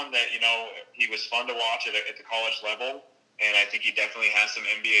he's someone that, he was fun to watch at the college level. And I think he definitely has some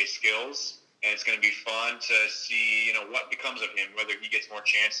NBA skills. And it's going to be fun to see, what becomes of him, whether he gets more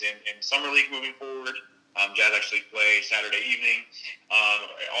chance in Summer League moving forward. Jazz actually play Saturday evening.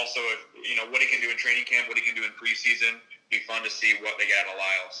 Also, what he can do in training camp, what he can do in preseason. Be fun to see what they get out of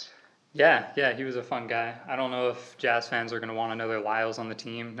Lyles. Yeah, he was a fun guy. I don't know if Jazz fans are going to want another Lyles on the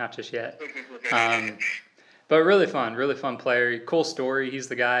team, not just yet. But really fun player. Cool story. He's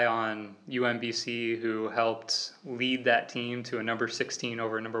the guy on UMBC who helped lead that team to a number 16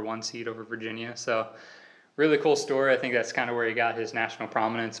 over a number 1 seed over Virginia. So really cool story. I think that's kind of where he got his national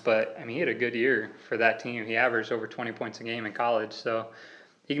prominence. But, I mean, he had a good year for that team. He averaged over 20 points a game in college. So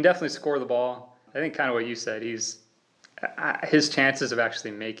he can definitely score the ball. I think kind of what you said, his chances of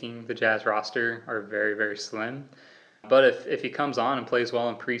actually making the Jazz roster are very, very slim. But if he comes on and plays well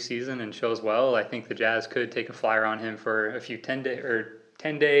in preseason and shows well, I think the Jazz could take a flyer on him for a few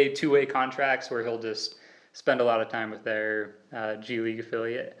 10-day 2-way contracts where he'll just spend a lot of time with their G League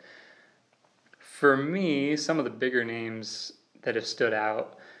affiliate. For me, some of the bigger names that have stood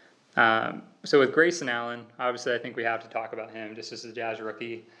out. So with Grayson Allen, obviously I think we have to talk about him just as a Jazz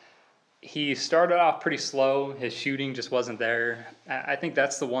rookie. He started off pretty slow. His shooting just wasn't there. I think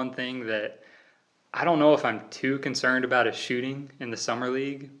that's the one thing that I don't know if I'm too concerned about his shooting in the summer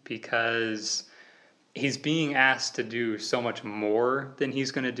league because he's being asked to do so much more than he's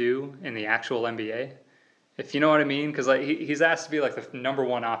going to do in the actual NBA. If you know what I mean, because he's asked to be like the number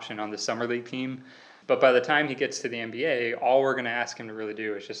 1 option on the summer league team. But by the time he gets to the NBA, all we're going to ask him to really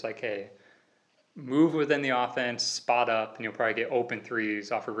do is just like, hey, move within the offense, spot up, and you'll probably get open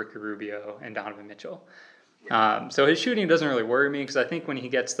threes off of Ricky Rubio and Donovan Mitchell. So his shooting doesn't really worry me because I think when he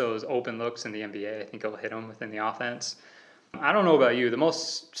gets those open looks in the NBA, I think he'll hit them within the offense. I don't know about you. The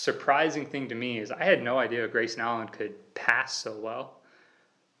most surprising thing to me is I had no idea Grayson Allen could pass so well.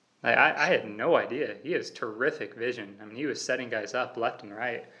 I had no idea. He has terrific vision. I mean, he was setting guys up left and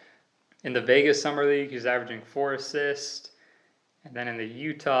right. In the Vegas Summer League, he was averaging 4 assists. And then in the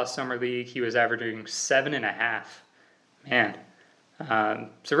Utah Summer League, he was averaging 7.5. Man.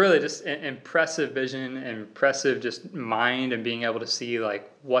 So really just impressive vision, impressive just mind and being able to see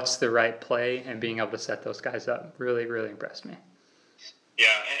like what's the right play and being able to set those guys up. Really, really impressed me. Yeah,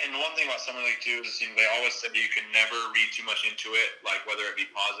 and one thing about Summer League too is they always said you can never read too much into it, like whether it be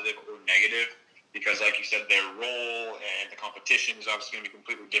positive or negative, because like you said, their role and the competition is obviously going to be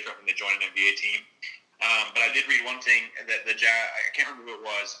completely different when they join an NBA team. But I did read one thing that the Jazz, I can't remember who it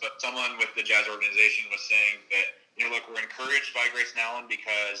was, but someone with the Jazz organization was saying that, look, we're encouraged by Grayson Allen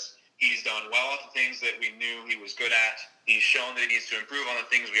because he's done well at the things that we knew he was good at. He's shown that he needs to improve on the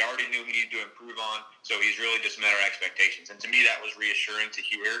things we already knew he needed to improve on. So he's really just met our expectations. And to me, that was reassuring to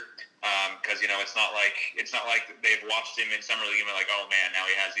hear because, it's not like they've watched him in Summer League and been like, oh, man, now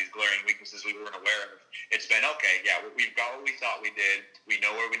he has these glaring weaknesses we weren't aware of. It's been, okay, yeah, we've got what we thought we did. We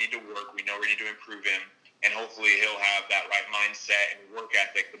know where we need to work. We know where we need to improve him. And hopefully he'll have that right mindset and work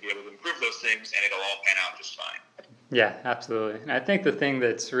ethic to be able to improve those things, and it'll all pan out just fine. Yeah, absolutely. And I think the thing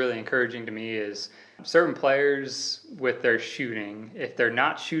that's really encouraging to me is certain players with their shooting, if they're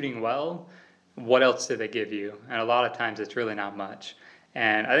not shooting well, what else do they give you? And a lot of times it's really not much.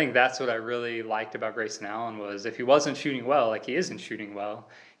 And I think that's what I really liked about Grayson Allen was if he wasn't shooting well, like he isn't shooting well,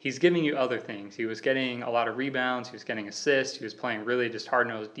 he's giving you other things. He was getting a lot of rebounds, he was getting assists, he was playing really just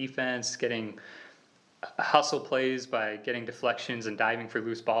hard-nosed defense, getting hustle plays by getting deflections and diving for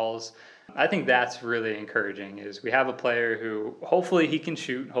loose balls. I think that's really encouraging is we have a player who hopefully he can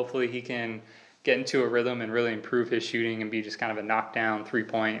shoot, hopefully he can get into a rhythm and really improve his shooting and be just kind of a knockdown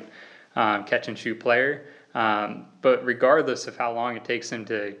three-point catch and shoot player. But regardless of how long it takes him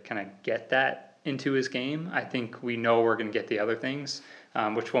to kind of get that into his game, I think we know we're going to get the other things,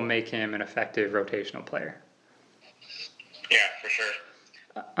 which will make him an effective rotational player. Yeah, for sure.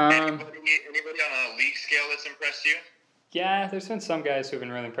 Anybody on a league scale that's impressed you? Yeah, there's been some guys who have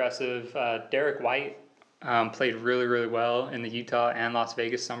been really impressive. Derek White played really, really well in the Utah and Las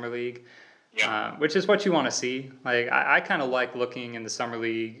Vegas Summer League, which is what you want to see. Like I kind of like looking in the Summer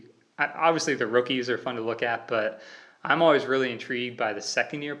League. Obviously, the rookies are fun to look at, but I'm always really intrigued by the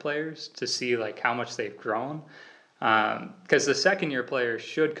second-year players to see like how much they've grown. Because the second-year players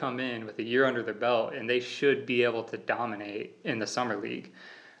should come in with a year under their belt, and they should be able to dominate in the Summer League.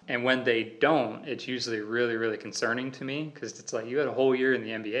 And when they don't, it's usually really, really concerning to me because it's like you had a whole year in the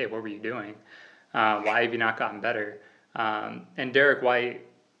NBA. What were you doing? Why have you not gotten better? And Derek White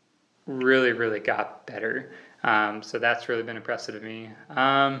really, really got better. So that's really been impressive to me.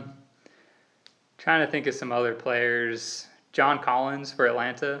 Trying to think of some other players. John Collins for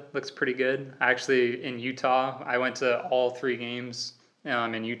Atlanta looks pretty good. Actually, in Utah, I went to all 3 games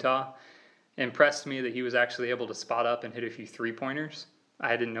in Utah. Impressed me that he was actually able to spot up and hit a few three-pointers.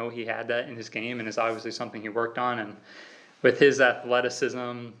 I didn't know he had that in his game, and it's obviously something he worked on. And with his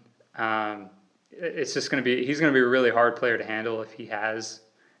athleticism, it's just going to be – he's going to be a really hard player to handle if he has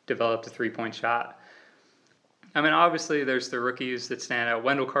developed a three-point shot. I mean, obviously, there's the rookies that stand out.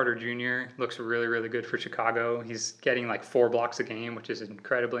 Wendell Carter Jr. looks really, really good for Chicago. He's getting like 4 blocks a game, which is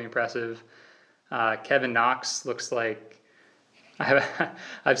incredibly impressive. Kevin Knox looks like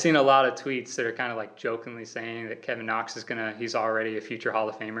I've seen a lot of tweets that are kind of like jokingly saying that Kevin Knox he's already a future Hall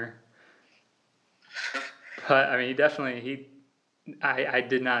of Famer. But I mean, I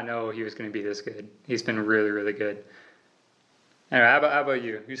did not know he was going to be this good. He's been really, really good. Anyway, how about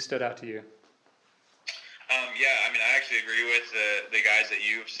you? Who stood out to you? Yeah, I mean, I actually agree with the guys that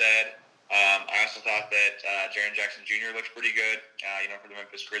you've said. I also thought that Jaren Jackson Jr. looks pretty good, for the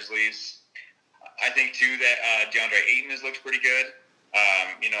Memphis Grizzlies. I think, too, that DeAndre Ayton has looked pretty good.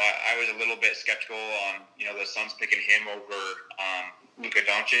 I was a little bit skeptical on, the Suns picking him over Luka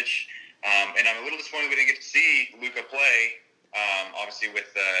Doncic. And I'm a little disappointed we didn't get to see Luka play, obviously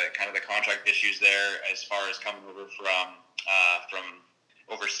with kind of the contract issues there as far as coming over from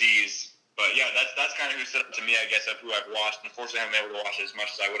overseas. But, yeah, that's kind of who stood up to me, I guess, of who I've watched. Unfortunately, I haven't been able to watch it as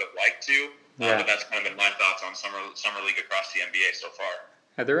much as I would have liked to. But that's kind of been my thoughts on Summer League across the NBA so far.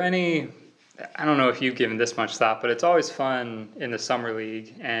 Are there any – I don't know if you've given this much thought, but it's always fun in the Summer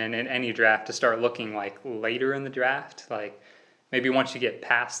League and in any draft to start looking, like, later in the draft. Like, maybe once you get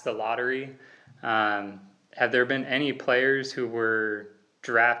past the lottery. Have there been any players who were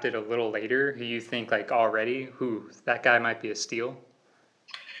drafted a little later who you think, like, already, that guy might be a steal?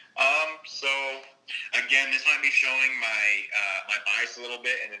 So, again, this might be showing my bias a little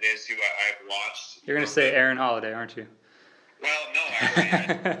bit, and it is who I've watched. You're going to say Aaron Holiday, aren't you? Well, no, actually,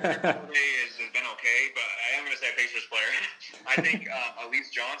 Aaron Holiday has been okay, but I am going to say a Pacers player. I think Elise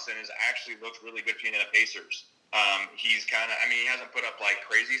Johnson has actually looked really good for the Pacers. He's he hasn't put up, like,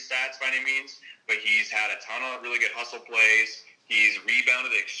 crazy stats by any means, but he's had a ton of really good hustle plays. He's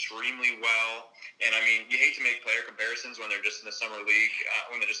rebounded extremely well. And, I mean, you hate to make player comparisons when they're just in the Summer League,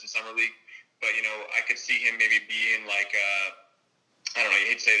 But, I could see him maybe being like I don't know, you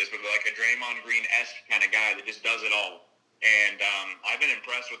hate to say this, but like a Draymond Green-esque kind of guy that just does it all. And I've been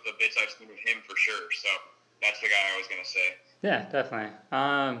impressed with the bits I've seen of him for sure. So that's the guy I was going to say. Yeah, definitely.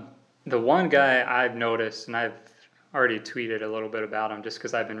 The one guy I've noticed, and I've already tweeted a little bit about him just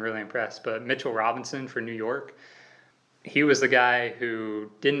because I've been really impressed, but Mitchell Robinson for New York. He was the guy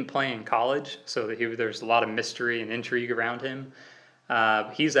who didn't play in college, so there's a lot of mystery and intrigue around him.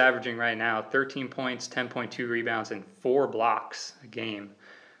 He's averaging right now 13 points, 10.2 rebounds, and 4 blocks a game.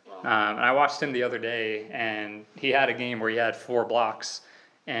 And I watched him the other day, and he had a game where he had 4 blocks,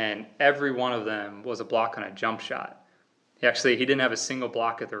 and every one of them was a block on a jump shot. He didn't have a single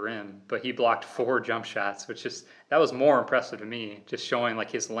block at the rim, but he blocked 4 jump shots, that was more impressive to me, just showing like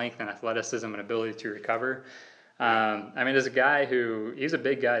his length and athleticism and ability to recover. There's a guy he's a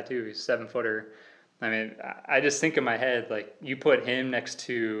big guy too, he's a 7-footer. I mean, I just think in my head, like, you put him next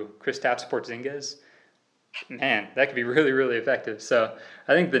to Kristaps Porzingis, man, that could be really, really effective. So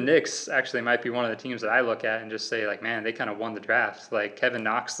I think the Knicks actually might be one of the teams that I look at and just say, like, man, they kind of won the draft. Like, Kevin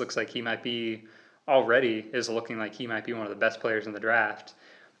Knox looks like he might be already is looking like he might be one of the best players in the draft.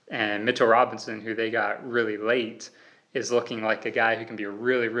 And Mitchell Robinson, who they got really late, is looking like a guy who can be a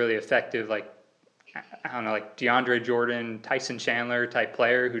really, really effective, like, I don't know, like DeAndre Jordan, Tyson Chandler type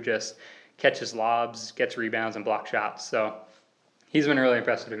player who just catches lobs, gets rebounds, and blocks shots. So he's been really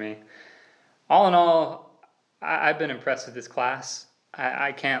impressive to me. All in all, I've been impressed with this class.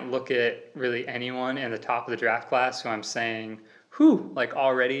 I can't look at really anyone in the top of the draft class who I'm saying, like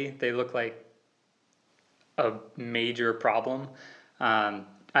already they look like a major problem. I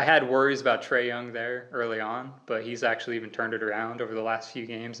had worries about Trae Young there early on, but he's actually even turned it around over the last few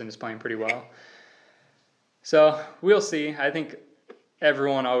games and is playing pretty well. So we'll see. I think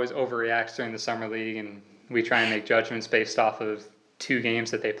everyone always overreacts during the summer league, and we try and make judgments based off of 2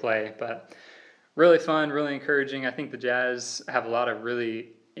 games that they play. But really fun, really encouraging. I think the Jazz have a lot of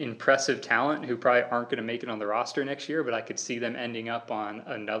really impressive talent who probably aren't going to make it on the roster next year, but I could see them ending up on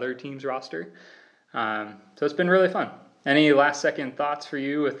another team's roster. So it's been really fun. Any last-second thoughts for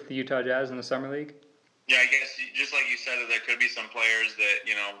you with the Utah Jazz in the summer league? Yeah, I guess just like you said, that there could be some players that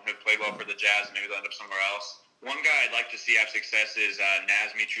have played well for the Jazz. Maybe they'll end up somewhere else. One guy I'd like to see have success is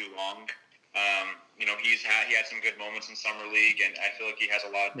Naz Mitrou-Long. He had some good moments in summer league, and I feel like he has a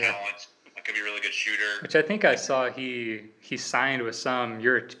lot of talent. That could be a really good shooter. Which I think I saw he signed with some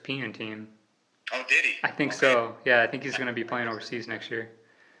European team. Oh, did he? I think so. Yeah, I think he's going to be playing overseas next year.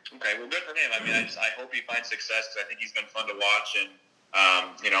 Okay, well, good for him. I mean, I hope he finds success because I think he's been fun to watch. And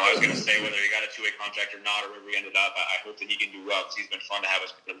I was going to say whether he got a 2-way contract or not, or where he ended up, I hope that he can do well because he's been fun to have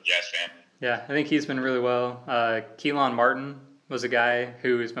as part of the Jazz family. Yeah, I think he's been really well. Keelan Martin was a guy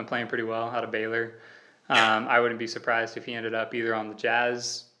who has been playing pretty well out of Baylor. I wouldn't be surprised if he ended up either on the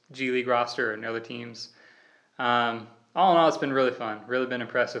Jazz G League roster or in other teams. All in all, it's been really fun. Really been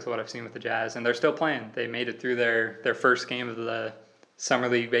impressed with what I've seen with the Jazz, and they're still playing. They made it through their first game of the Summer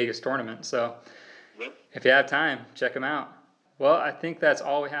League Vegas tournament. So if you have time, check them out. Well, I think that's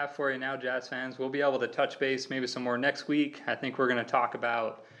all we have for you now, Jazz fans. We'll be able to touch base maybe some more next week. I think we're going to talk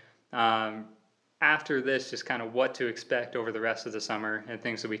about after this just kind of what to expect over the rest of the summer and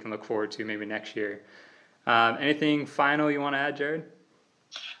things that we can look forward to maybe next year. Anything final you want to add, Jared?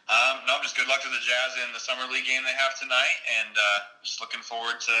 No, just good luck to the Jazz in the Summer League game they have tonight, and just looking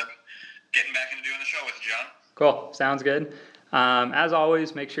forward to getting back into doing the show with you, John. Cool. Sounds good. As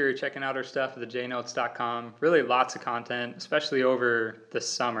always, make sure you're checking out our stuff at thejnotes.com. Really lots of content, especially over the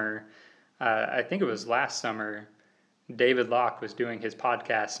summer. I think it was last summer, David Locke was doing his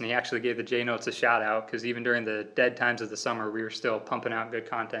podcast, and he actually gave the J Notes a shout out because even during the dead times of the summer, we were still pumping out good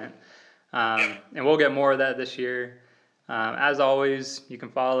content. And we'll get more of that this year. As always, you can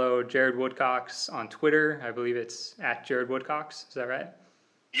follow Jared Woodcocks on Twitter. I believe it's at Jared Woodcocks. Is that right?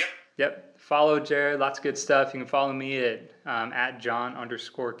 Yep. Follow Jared. Lots of good stuff. You can follow me at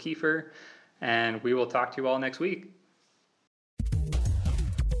John_Kiefer. And we will talk to you all next week.